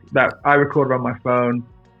check that I recorded on my phone.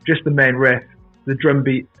 Just the main riff, the drum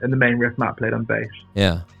beat, and the main riff Matt played on bass.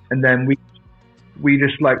 Yeah. And then we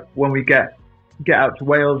just like, when we get out to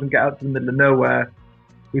Wales and get out to the middle of nowhere,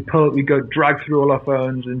 we go drag through all our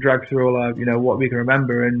phones and drag through all our, what we can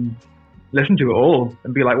remember, and listen to it all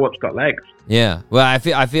and be like, what's got legs? Yeah. Well,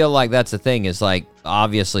 I feel like that's the thing, is like,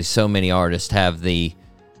 obviously so many artists have the,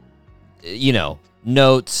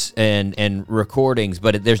 notes and recordings,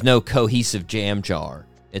 but there's no cohesive jam jar.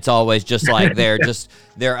 It's always just like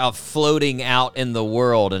they're out floating out in the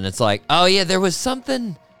world, and it's like, oh yeah, there was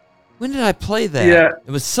something. When did I play that? Yeah.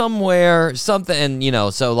 It was somewhere, something,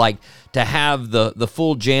 and so like to have the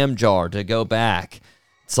full jam jar to go back.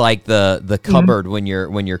 It's like the cupboard when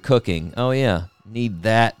you're cooking. Oh yeah, need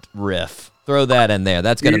that riff. Throw that in there.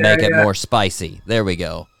 That's gonna make it more spicy. There we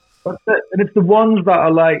go. That's it. And it's the ones that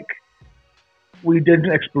are like, we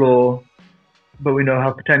didn't explore, but we know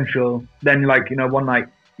have potential. Then, like, you know, one night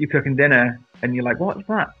you're cooking dinner and you're like, what's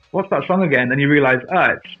that? What's that song again? And you realize,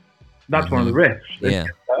 that's one of the riffs. Yeah.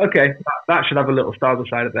 Okay, that should have a little star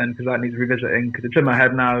beside it then, because that needs revisiting, because it's in my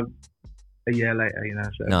head now a year later, you know.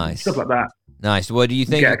 So nice. Stuff like that. Nice. What do you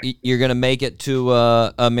think you're going to make it to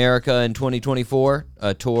America in 2024?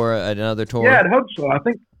 Another tour? Yeah, I'd hope so. I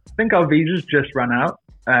think our visas just ran out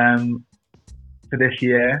for this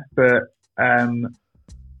year, but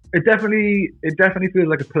it definitely feels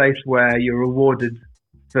like a place where you're rewarded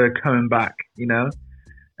for coming back, you know.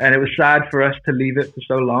 And it was sad for us to leave it for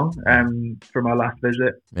so long from our last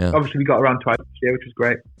visit. Yeah. Obviously, we got around twice this year, which is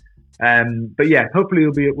great. But yeah, hopefully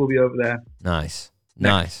we'll be over there. Nice.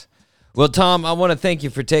 Well, Tom, I want to thank you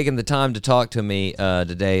for taking the time to talk to me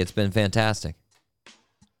today. It's been fantastic.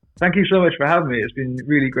 Thank you so much for having me. It's been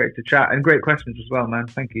really great to chat, and great questions as well, man.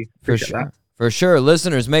 Thank you. Appreciate that. For sure.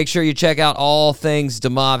 Listeners, make sure you check out all things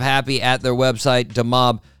Demob Happy at their website,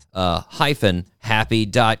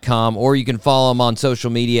 demob-happy.com, or you can follow them on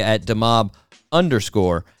social media at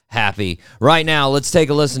demob_happy. Right now, let's take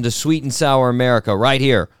a listen to Sweet and Sour America right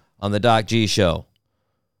here on the Doc G Show.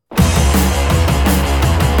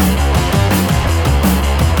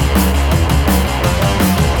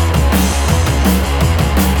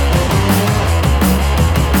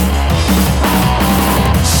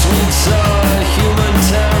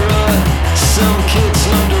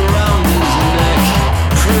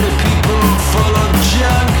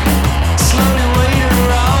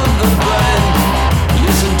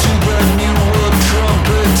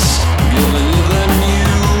 Trumpets, giving you the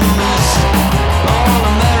news.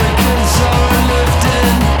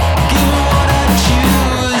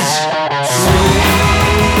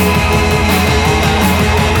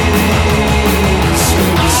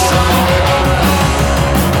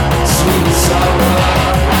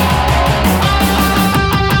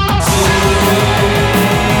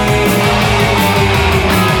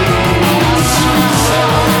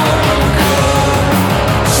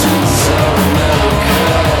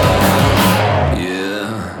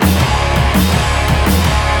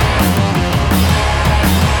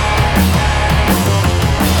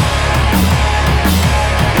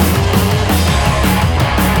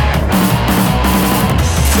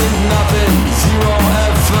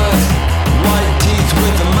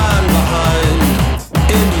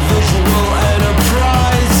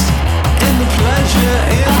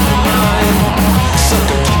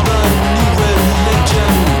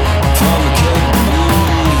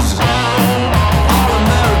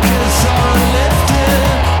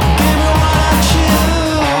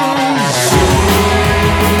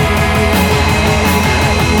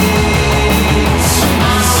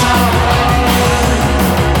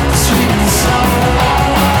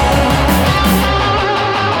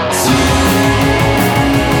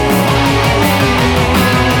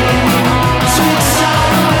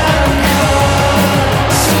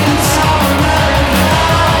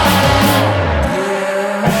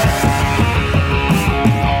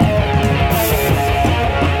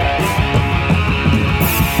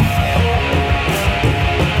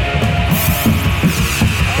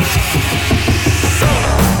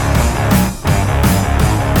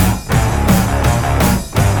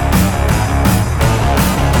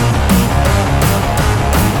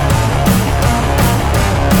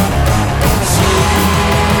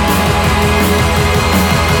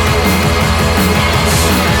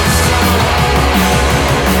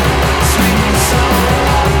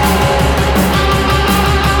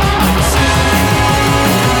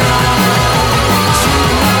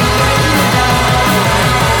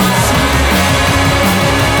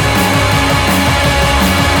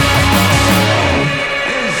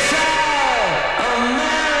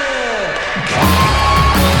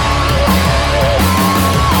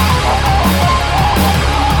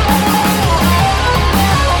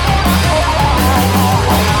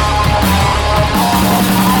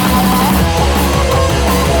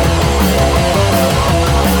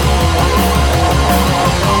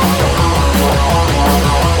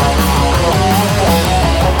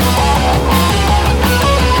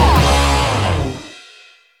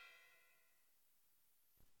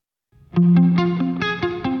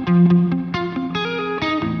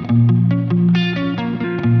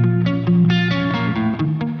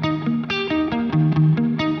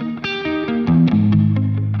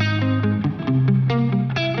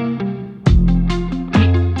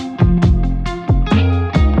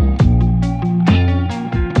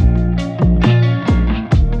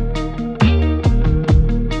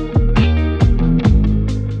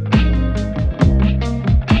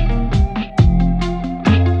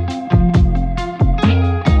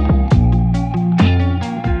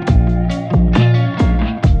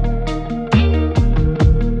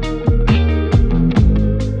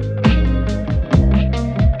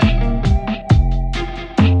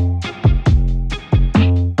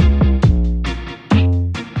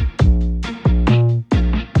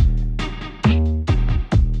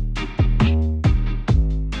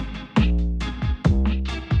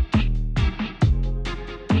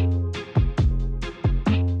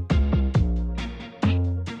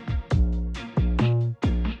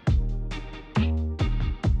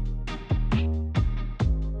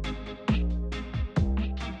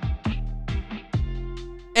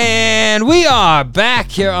 And we are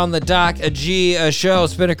back here on the Doc G Show,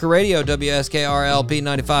 Spinnaker Radio, WSKRLP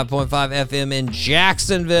 95.5 FM in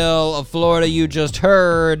Jacksonville, Florida. You just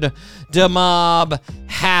heard Demob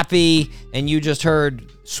Happy, and you just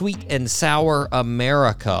heard Sweet and Sour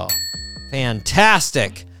America.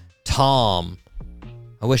 Fantastic. Tom.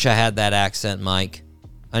 I wish I had that accent, Mike.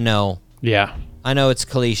 I know. Yeah. I know it's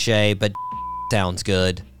cliche, but sounds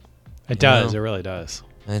good. It does. It really does.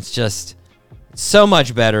 It's just so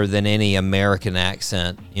much better than any American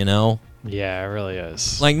accent, you know? Yeah, it really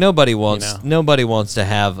is. Like nobody wants to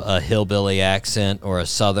have a hillbilly accent or a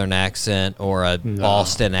southern accent or a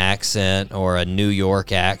Boston accent or a New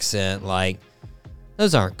York accent. Like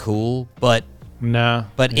those aren't cool, but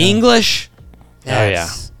English,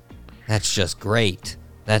 that's just great.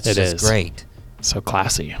 That's just great. So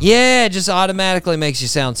classy. Yeah, it just automatically makes you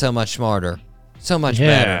sound so much smarter. So much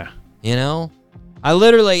better. You know?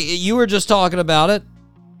 You were just talking about it.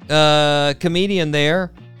 Comedian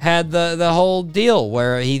there had the whole deal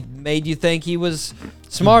where he made you think he was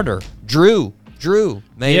smarter. Drew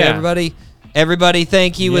made everybody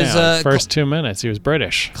think he was first 2 minutes he was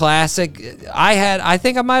British. Classic. I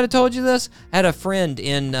think I might have told you this. I had a friend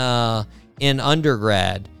in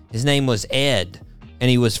undergrad. His name was Ed, and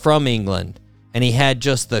he was from England, and he had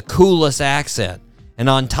just the coolest accent. And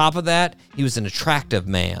on top of that, he was an attractive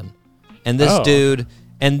man. And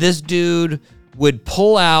this dude would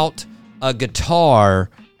pull out a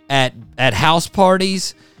guitar at house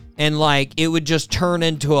parties, and like it would just turn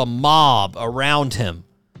into a mob around him.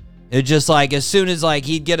 It just like as soon as like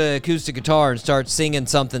he'd get an acoustic guitar and start singing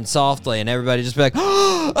something softly, and everybody just be like,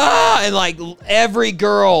 ah, and like every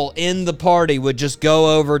girl in the party would just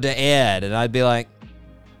go over to Ed, and I'd be like,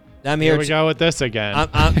 I'm here. Here we go with this again.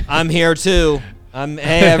 I'm here too.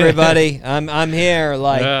 Hey everybody, I'm here.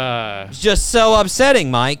 Like it's just so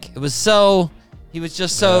upsetting, Mike. He was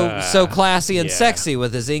just so classy and sexy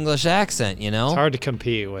with his English accent, you know? It's hard to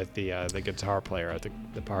compete with the guitar player at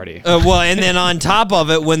the party. Well, and then on top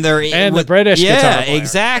of it, when they're the British guitar player.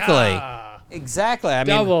 Exactly. Exactly. I mean,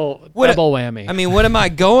 double whammy. I mean, what am I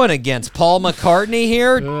going against? Paul McCartney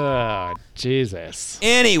here? Jesus.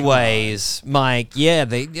 Anyways, Mike,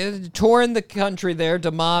 they touring the country there,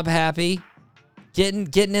 Demob Happy.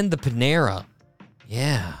 Getting in the Panera.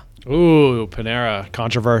 Yeah. Ooh, Panera.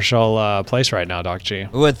 Controversial place right now, Doc G.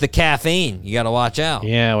 With the caffeine. You got to watch out.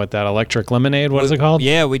 Yeah, with that electric lemonade. What is it called?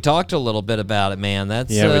 Yeah, we talked a little bit about it, man. We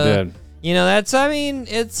did. You know, it's one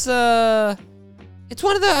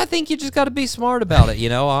of the, I think you just got to be smart about it, you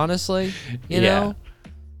know, honestly. You know?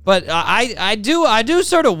 But I do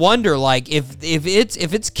sort of wonder, like, if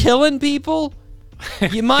it's killing people,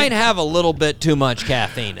 you might have a little bit too much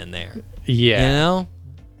caffeine in there. Yeah.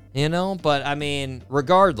 You know, but I mean,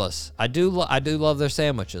 regardless, I do love their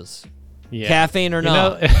sandwiches. Yeah. Caffeine or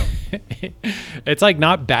not. It's like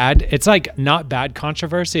not bad. It's like not bad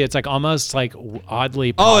controversy. It's like almost like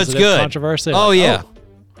oddly positive it's good. Controversy. Oh, like, yeah.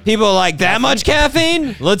 People are like, that much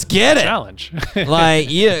caffeine? Let's get it. Challenge. Like,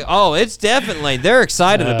 it's definitely, they're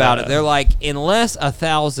excited about it. They're like, unless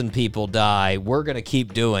 1,000 people die, we're going to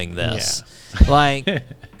keep doing this. Yeah. Like,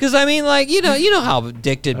 because I mean, like, you know how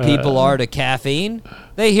addicted people are to caffeine.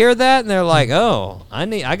 They hear that and they're like, oh,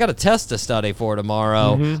 I got a test to study for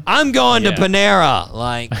tomorrow. Mm-hmm. I'm going to Panera.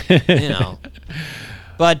 Like, you know.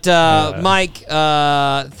 But, Mike,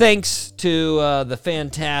 thanks to the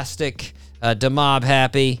fantastic Demob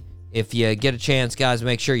Happy. If you get a chance, guys,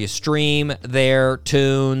 make sure you stream their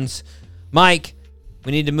tunes. Mike,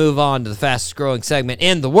 we need to move on to the fastest growing segment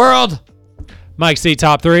in the world. Mike C,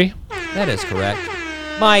 top 3. That is correct.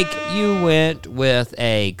 Mike, you went with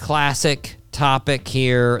a classic topic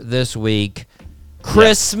here this week.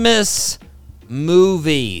 Christmas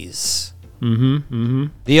movies.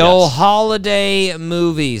 The old holiday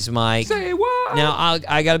movies, Mike. Say what? Now,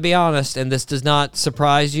 I got to be honest, and this does not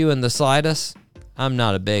surprise you in the slightest. I'm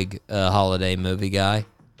not a big holiday movie guy.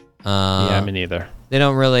 Me neither. They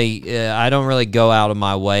don't really, I don't really go out of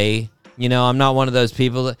my way. You know, I'm not one of those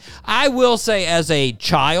people that, I will say as a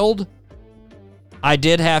child, I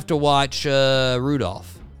did have to watch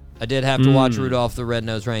Rudolph. I did have to watch Rudolph the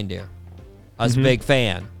Red-Nosed Reindeer. I was a big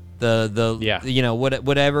fan. You know,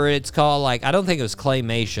 whatever it's called, like, I don't think it was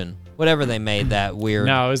claymation. Whatever they made that weird.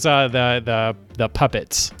 No, it was the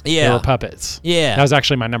puppets. Yeah. They were puppets. Yeah. That was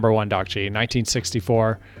actually my number one, Doc G.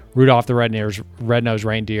 1964, Rudolph the Red-Nosed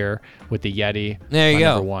Reindeer with the Yeti. There you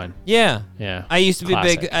go. Number one. Yeah. Yeah. I used to be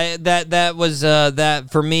Classic. big. That was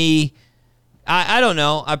that for me. I don't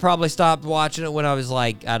know. I probably stopped watching it when I was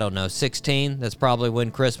like, I don't know, 16. That's probably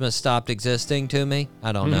when Christmas stopped existing to me.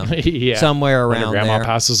 I don't know. Yeah. Somewhere around when your grandma there.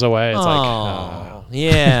 passes away. It's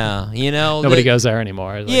Yeah, you know. Nobody goes there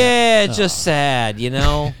anymore. It's like, yeah, it's just sad, you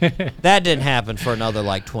know. That didn't happen for another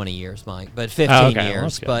like 20 years, Mike, but 15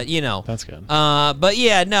 years. But you know, that's good. But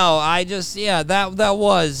yeah, no, I just that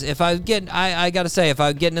was if I was getting I gotta say if I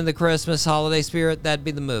was getting in the Christmas holiday spirit, that'd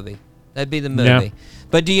be the movie. Yeah.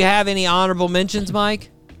 But do you have any honorable mentions, Mike?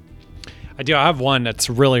 I do. I have one that's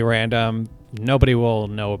really random. Nobody will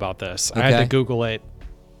know about this. I had to Google it,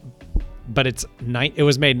 but it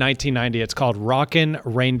was made 1990. It's called Rockin'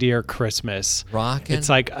 Reindeer Christmas. Rockin'? It's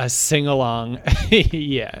like a sing along.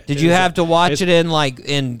 Yeah. Did you have to watch it in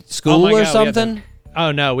school or something?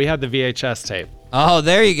 Oh no, we had the VHS tape. Oh,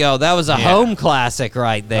 there you go. That was a home classic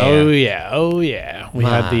right there. Oh yeah. We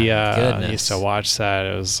had the. Goodness. I used to watch that.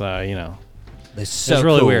 It was It's it was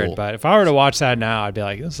really cool. weird. But if I were to watch that now, I'd be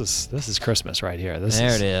like, this is Christmas right here.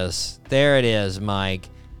 There it is, Mike.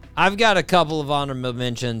 I've got a couple of honorable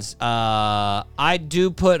mentions. I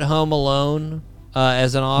do put Home Alone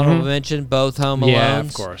as an honorable mention. Both Home Alones. Yeah,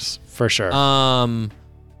 of course, for sure. Home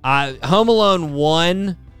Alone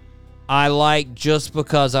 1. I like just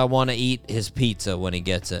because I want to eat his pizza when he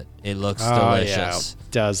gets it. It looks delicious. Yeah,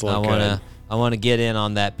 it does look good. I want to get in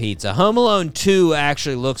on that pizza. Home Alone 2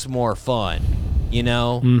 actually looks more fun. You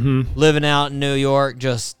know, living out in New York,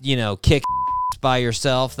 just kick by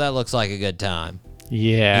yourself. That looks like a good time.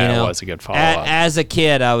 Yeah, it was a good follow-up. As a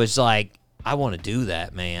kid, I was like, I want to do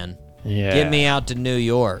that, man. Yeah, get me out to New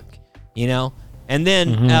York. And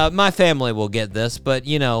then my family will get this, but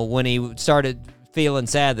when he started feeling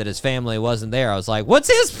sad that his family wasn't there, I was like, what's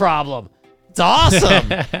his problem? It's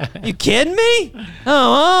awesome. You kidding me?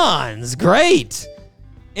 Come on, it's great.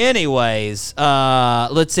 Anyways,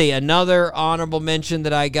 let's see. Another honorable mention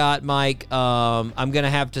that I got, Mike. I'm gonna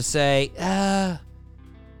have to say, I'm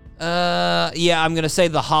gonna say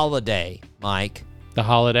The Holiday, Mike. The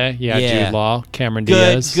Holiday, Yeah. Jude Law, Cameron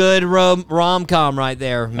Diaz. Good rom-com right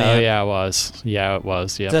there, man. Oh yeah, it was. Yeah, it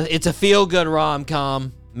was. Yeah, it's a feel-good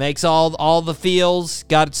rom-com. Makes all the feels.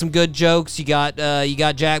 Got some good jokes. You got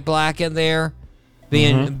Jack Black in there,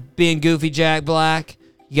 being goofy Jack Black.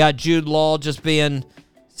 You got Jude Law just being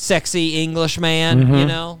sexy English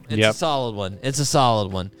man. It's a solid one. It's a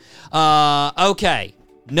solid one. Okay,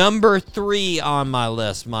 number 3 on my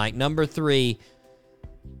list, Mike. Number 3.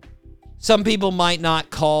 Some people might not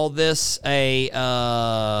call this no,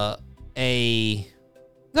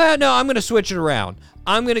 I'm going to switch it around.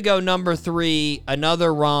 I'm going to go number 3,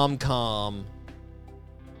 another rom-com,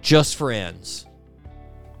 Just Friends.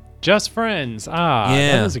 Just Friends.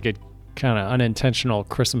 That was a good kind of unintentional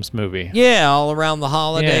Christmas movie. Yeah, all around the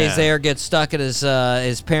holidays there, gets stuck at his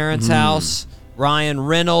parents' house. Ryan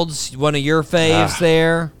Reynolds, one of your faves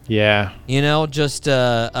there. Yeah. Just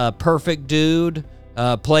a perfect dude.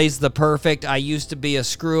 Plays the perfect, I used to be a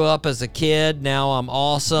screw-up as a kid, now I'm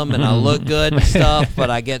awesome and I look good and stuff, but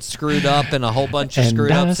I get screwed up in a whole bunch of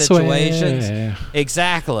screwed-up situations.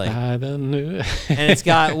 Exactly. And it's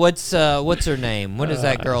got, what's her name? What is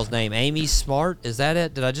that girl's name? Amy Smart? Is that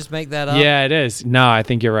it? Did I just make that up? Yeah, it is. No, I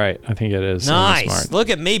think you're right. I think it is. Nice. Amy Smart. Look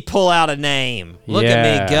at me pull out a name. Look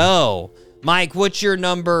at me go. Mike, what's your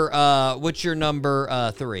number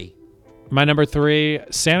 3? My number 3,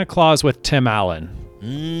 Santa Claus with Tim Allen.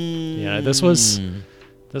 This was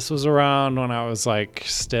around when I was like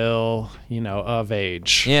still, of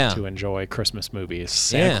age to enjoy Christmas movies.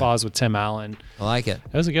 Santa Claus with Tim Allen. I like it.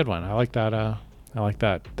 That was a good one. I like that. I like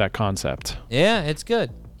that concept. Yeah, it's good.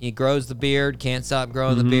 He grows the beard, can't stop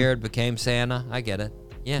growing the beard, became Santa. I get it.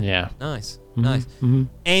 Yeah. Nice. Nice.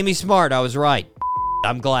 Amy Smart, I was right.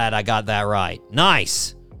 I'm glad I got that right.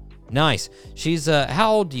 Nice. She's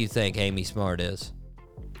how old do you think Amy Smart is?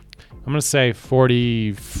 I'm going to say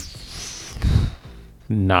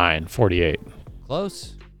 49, 48.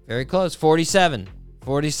 Close. Very close. 47.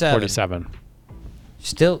 47.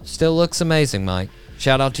 Still looks amazing, Mike.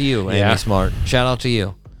 Shout out to you, Amy Smart. Shout out to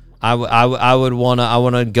you. I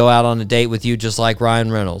want to go out on a date with you just like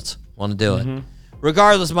Ryan Reynolds. Want to do it.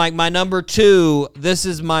 Regardless, Mike, my number 2, this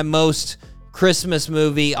is my most Christmas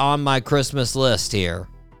movie on my Christmas list here.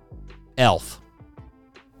 Elf.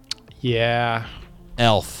 Yeah.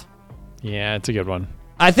 Elf. Yeah, it's a good one.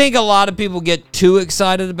 I think a lot of people get too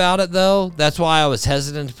excited about it, though. That's why I was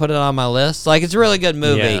hesitant to put it on my list. Like, it's a really good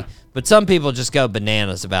movie, but some people just go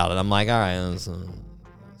bananas about it. I'm like, all right, let's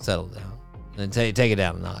settle down and take it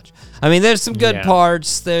down a notch. I mean, there's some good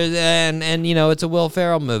parts there, and it's a Will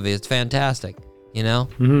Ferrell movie. It's fantastic,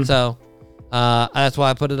 So that's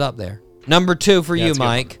why I put it up there. Number 2 for you,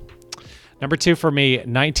 Mike. Number 2 for me,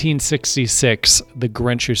 1966, The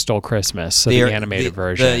Grinch Who Stole Christmas, so the animated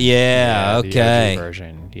version. Okay. The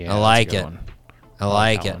version. Yeah, I like it. I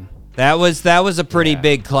like it. That was a pretty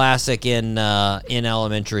big classic in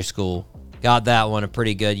elementary school. Got that one a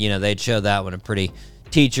pretty good. They'd show that one a pretty.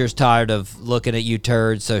 Teacher's tired of looking at you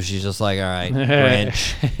turds, so she's just like, all right,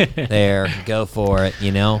 Grinch, there, go for it.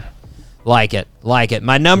 Like it.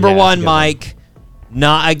 My number one, Mike.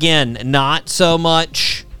 Not so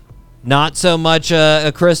much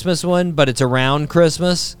a Christmas one, but it's around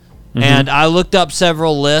Christmas. Mm-hmm. And I looked up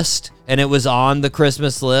several lists, and it was on the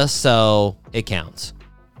Christmas list, so it counts.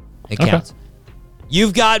 It counts.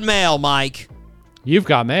 You've Got Mail, Mike. You've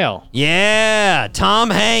Got Mail. Yeah, Tom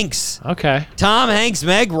Hanks. Okay. Tom Hanks,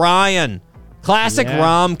 Meg Ryan. Classic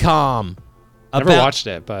rom-com. Never watched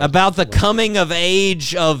it, but... About the coming of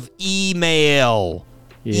age of email.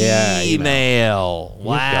 Yeah, email.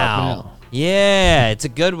 Wow. Yeah, it's a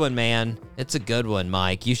good one, man. It's a good one,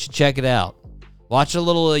 Mike. You should check it out. Watch a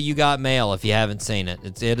little You Got Mail if you haven't seen it.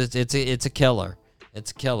 It's a killer.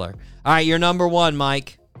 It's a killer. All right, you're number one,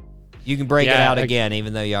 Mike. You can break it out again,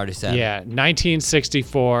 even though you already said it. Yeah,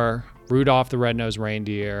 1964, Rudolph the Red-Nosed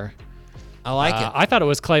Reindeer. I like it. I thought it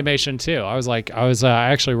was claymation too.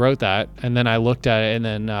 I actually wrote that, and then I looked at it, and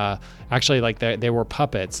then actually, like, they were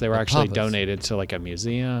puppets. They were actually donated to like a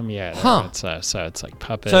museum. Yeah. Huh. So it's like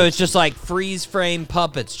puppets. So it's just like freeze frame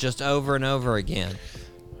puppets, just over and over again.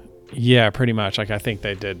 Yeah, pretty much. Like, I think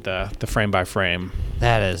they did the frame by frame.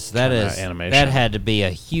 That is animation. That had to be a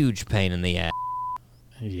huge pain in the ass.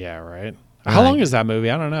 Yeah, right. How long is that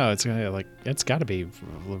movie? I don't know. It's got to be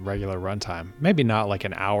regular runtime. Maybe not like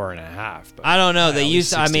an hour and a half. But I don't know. They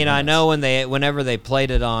used. I minutes. know whenever they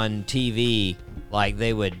played it on TV, like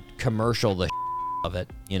they would commercial the of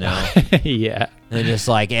it. Yeah. And just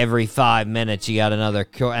like every 5 minutes, you got another.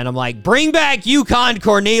 And I'm like, bring back Yukon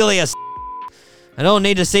Cornelius. I don't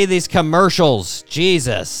need to see these commercials.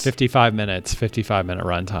 Jesus. 55 minutes. 55-minute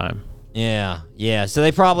runtime. Yeah. So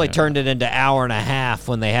they probably turned it into hour and a half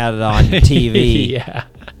when they had it on TV. Yeah.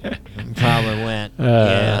 Probably went.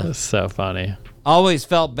 Yeah. So funny. Always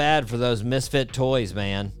felt bad for those misfit toys,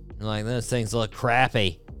 man. Like, those things look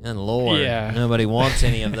crappy. And Lord, nobody wants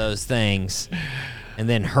any of those things. And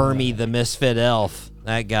then Hermie the misfit elf,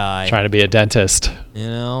 that guy. Trying to be a dentist.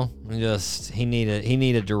 He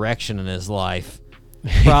needed direction in his life.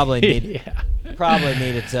 Probably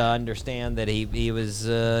needed to understand that he was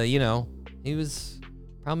he was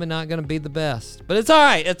probably not going to be the best, but it's all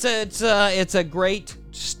right. It's a great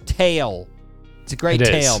tale. It's a great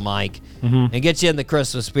tale, Mike. Mm-hmm. It gets you in the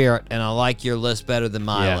Christmas spirit, and I like your list better than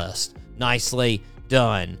my list. Nicely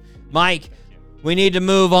done, Mike. We need to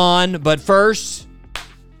move on, but first,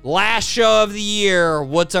 last show of the year.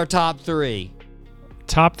 What's our top three?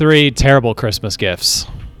 Top three terrible Christmas gifts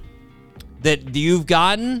that you've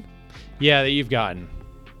gotten. Yeah, that you've gotten.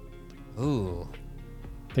 Ooh.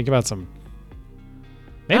 Think about some.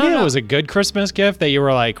 Maybe it was a good Christmas gift that you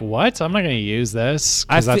were like, "What? I'm not going to use this,"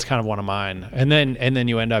 because that's kind of one of mine. And then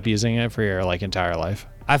you end up using it for your like entire life.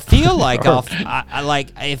 I feel like I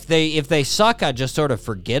like if they suck, I just sort of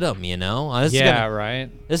forget them. Right.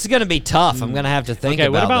 This is gonna be tough. I'm gonna have to think about. Okay,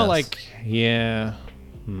 what about this.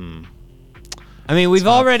 I mean, we've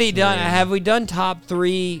already done. Have we done top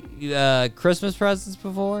three Christmas presents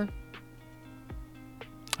before?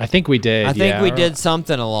 I think we did. I think we did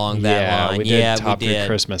something along that line. We did top three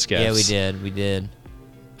Christmas gifts. Yeah, we did.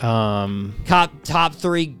 Top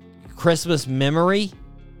three Christmas memory.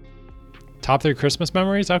 Top three Christmas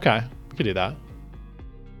memories? Okay, we could do that.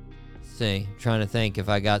 Let's see, I'm trying to think if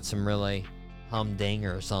I got some really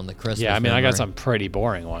humdingers on the Christmas. Yeah, I mean, memory. I got some pretty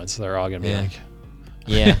boring ones. They're all gonna be like.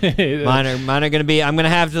 Yeah, mine are gonna be. I'm gonna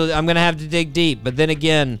have to dig deep. But then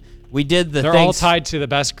again, we did the. They're all tied to the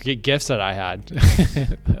best gifts that I had.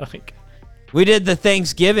 We did the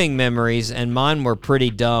Thanksgiving memories, and mine were pretty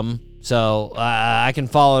dumb. So I can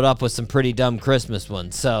follow it up with some pretty dumb Christmas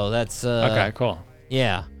ones. So that's okay. Cool.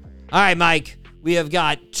 Yeah. All right, Mike. We have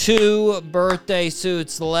got 2 birthday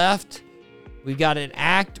suits left. We've got an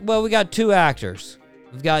act. Well, we got 2 actors.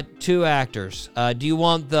 We've got 2 actors. Do you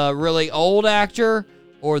want the really old actor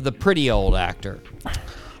or the pretty old actor?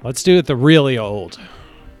 Let's do it the really old.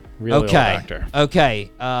 Really old actor. Okay.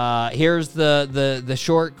 Here's the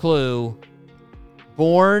short clue.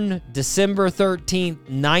 Born December 13th,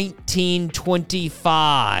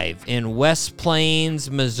 1925 in West Plains,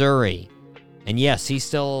 Missouri. And yes, he's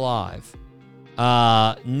still alive.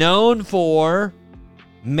 Known for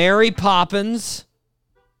Mary Poppins.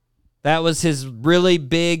 That was his really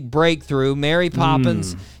big breakthrough. Mary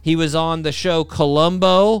Poppins. He was on the show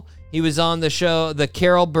Columbo. He was on the show, the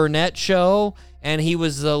Carol Burnett Show. And he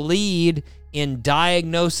was the lead in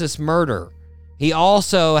Diagnosis Murder. He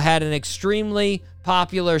also had an extremely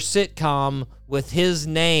popular sitcom with his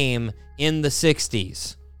name in the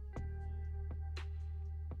 60s.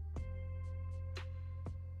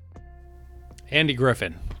 Andy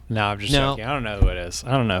Griffin. No, I'm just joking. I don't know who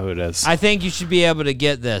it is. I think you should be able to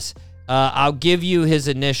get this. I'll give you his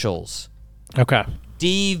initials. Okay.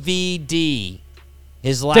 DVD.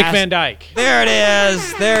 His last. Dick Van Dyke. There it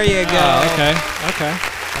is. There you go. Okay.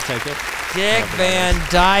 I'll take it. Dick Van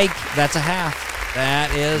Dyke. That's a half.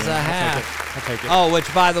 That is a half. I'll take it. Oh,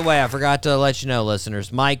 which, by the way, I forgot to let you know,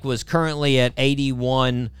 listeners. Mike was currently at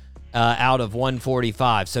 81 out of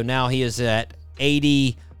 145. So now he is at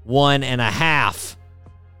 81 and a half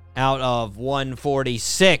out of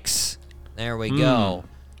 146. There we go.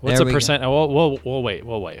 What's the percent? We'll wait.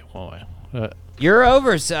 You're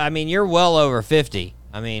over. I mean, you're well over 50.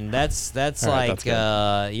 I mean, that's right, like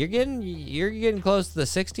you're getting close to the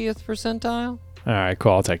 60th percentile. All right,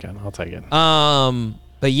 cool. I'll take it.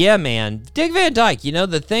 But yeah, man, Dick Van Dyke. You know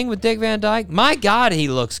the thing with Dick Van Dyke? My God, he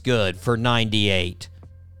looks good for 98.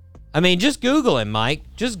 I mean, just Google him, Mike.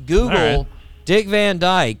 Just Google Dick Van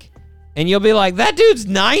Dyke, and you'll be like, that dude's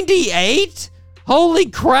 98? Holy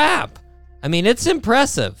crap! I mean, it's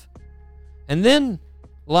impressive. And then,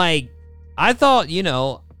 like, I thought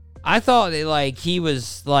like he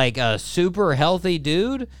was like a super healthy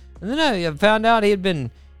dude, and then I found out he had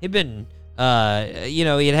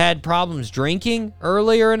had problems drinking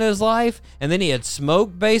earlier in his life, and then he had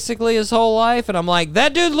smoked basically his whole life, and I'm like,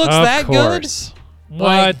 that dude looks that good?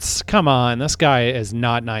 What? Come on, this guy is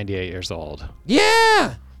not 98 years old.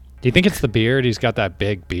 Yeah. Do you think it's the beard? He's got that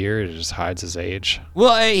big beard. It just hides his age.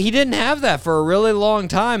 Well, he didn't have that for a really long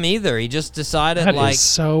time either. He just decided that is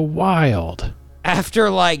so wild.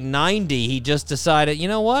 After like 90, he just decided, you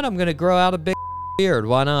know what? I'm going to grow out a big beard.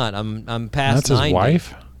 Why not? I'm past 90. That's his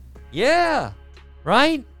wife? Yeah.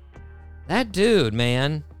 Right? That dude,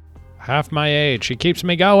 man. Half my age. He keeps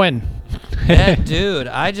me going. That dude.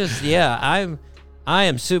 I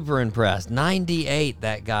am super impressed. 98,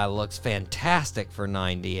 that guy looks fantastic for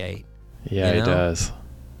 98. Yeah, he does.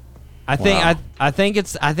 I think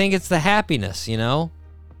it's the happiness, you know?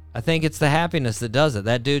 I think it's the happiness that does it.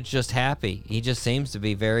 That dude's just happy. He just seems to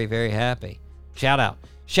be very, very happy. Shout out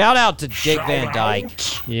to Dick Van Dyke.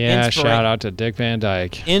 Yeah, shout out to Dick Van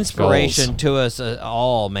Dyke. Inspiration to us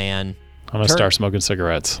all, man. I'm going to start smoking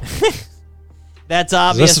cigarettes. That's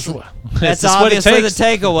obvious. That's obviously the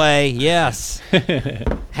takeaway. Yes.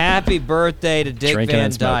 Happy birthday to Dick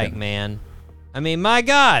Van Dyke, man. I mean, my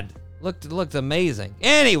God, looked amazing.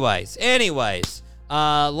 Anyways,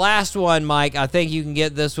 last one, Mike. I think you can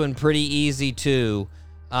get this one pretty easy too.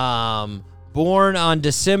 Born on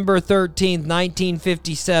December 13th,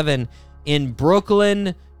 1957, in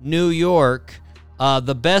Brooklyn, New York.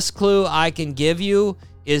 The best clue I can give you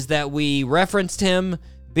is that we referenced him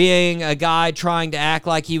being a guy trying to act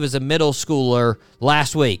like he was a middle schooler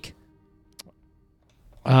last week.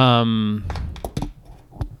 His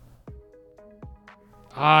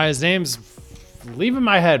name's leaving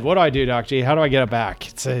my head. What do I do, Doc G? How do I get it back?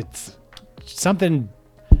 It's something,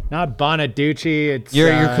 not Bonaducci.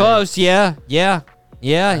 You're close. Yeah.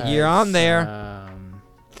 You're on there.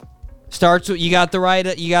 Starts with you got the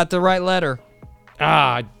right letter.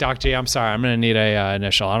 Doc G, I'm sorry. I'm gonna need a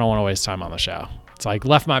initial. I don't want to waste time on the show. It's like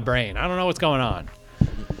left my brain. I don't know what's going on.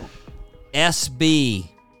 SB.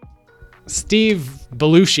 Steve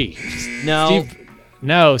Belushi.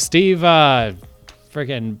 No. Steve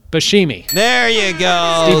freaking Buscemi. There you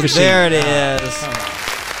go. There it is.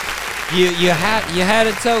 You had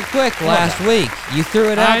it so quick last week. You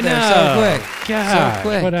threw it out there so quick. God, so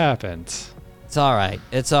quick. What happened? It's all right.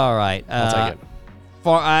 I'll take it.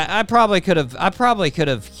 I probably could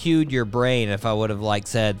have cued your brain if I would have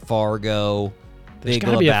said Fargo. There's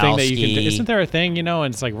gotta be a thing that you can do. Isn't there a thing, and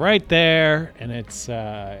it's like right there, and it's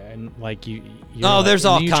and like you. There's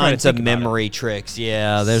all kinds of memory tricks.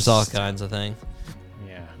 Yeah, there's all kinds of things.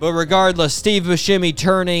 Yeah. But regardless, Steve Buscemi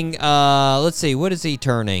turning. Let's see, what is he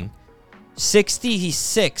turning?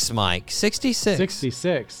 66, Mike. 66.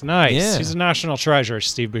 66. Nice. Yeah. He's a national treasure,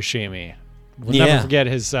 Steve Buscemi. We'll never forget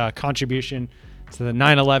his contribution to the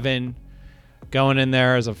 9/11, going in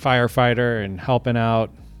there as a firefighter and helping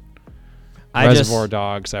out. Reservoir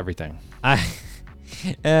Dogs, everything.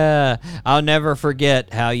 I'll never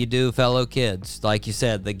forget how you do, fellow kids. Like you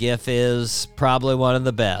said, the GIF is probably one of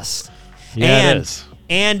the best. Yeah, it is.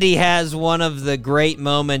 Andy has one of the great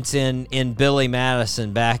moments in Billy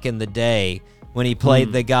Madison back in the day when he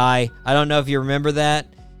played the guy. I don't know if you remember that.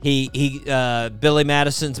 Billy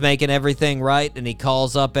Madison's making everything right, and he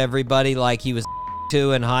calls up everybody like he was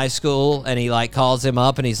in high school, and he calls him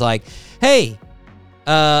up, and he's like, "Hey."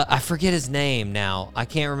 I forget his name now. I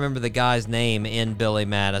can't remember the guy's name in Billy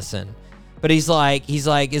Madison. But he's like,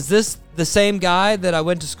 is this the same guy that I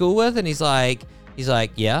went to school with? And he's like,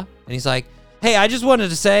 yeah. And he's like, hey, I just wanted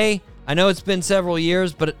to say I know it's been several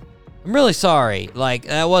years, but I'm really sorry. Like,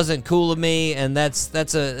 that wasn't cool of me, and I'm just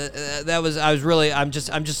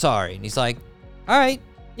sorry. And he's like, all right,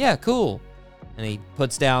 yeah, cool. And he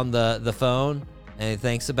puts down the phone, and he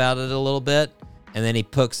thinks about it a little bit, and then he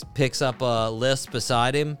picks up a list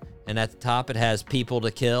beside him, and at the top it has people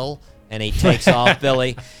to kill, and he takes off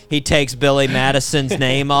Billy Madison's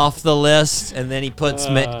name off the list, and then he puts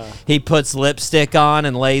lipstick on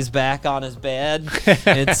and lays back on his bed.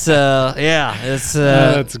 It's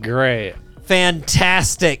that's great.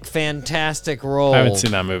 Fantastic role. I haven't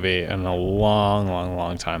seen that movie in a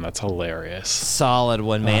long time. That's hilarious. Solid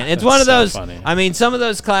one, man. It's one of those. Funny. I mean, some of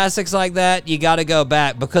those classics like that, you got to go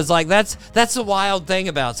back, because like that's the wild thing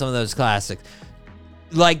about some of those classics.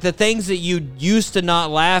 Like, the things that you used to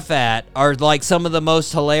not laugh at are like some of the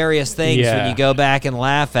most hilarious things when you go back and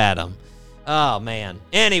laugh at them. Oh, man.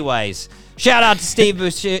 Anyways, shout out to Steve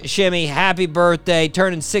Buscemi. Happy birthday.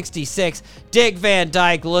 Turning 66. Dick Van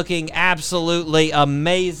Dyke looking absolutely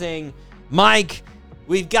amazing. Mike,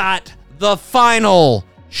 we've got the final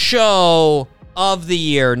show of the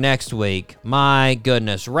year next week. My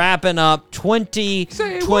goodness. Wrapping up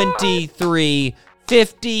 2023.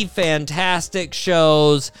 50 fantastic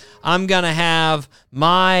shows. I'm going to have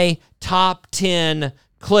my top 10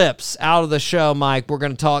 clips out of the show, Mike. We're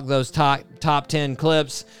going to talk those top 10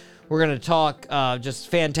 clips. We're going to talk just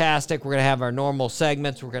fantastic. We're going to have our normal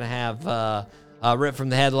segments. We're going to have Rip from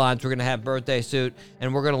the Headlines. We're going to have Birthday Suit.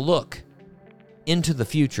 And we're going to look into the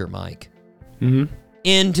future, Mike. Mm-hmm.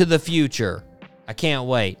 Into the future. I can't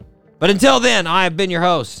wait. But until then, I have been your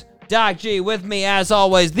host, Doc G. With me, as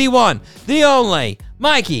always, the one, the only,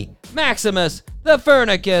 Mikey Maximus, the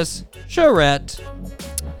Furnicus Charette.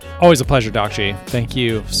 Always a pleasure, Doc G. Thank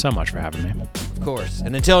you so much for having me. Of course.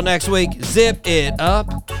 And until next week, zip it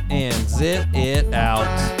up and zip it out.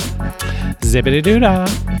 Zippity-doo-dah.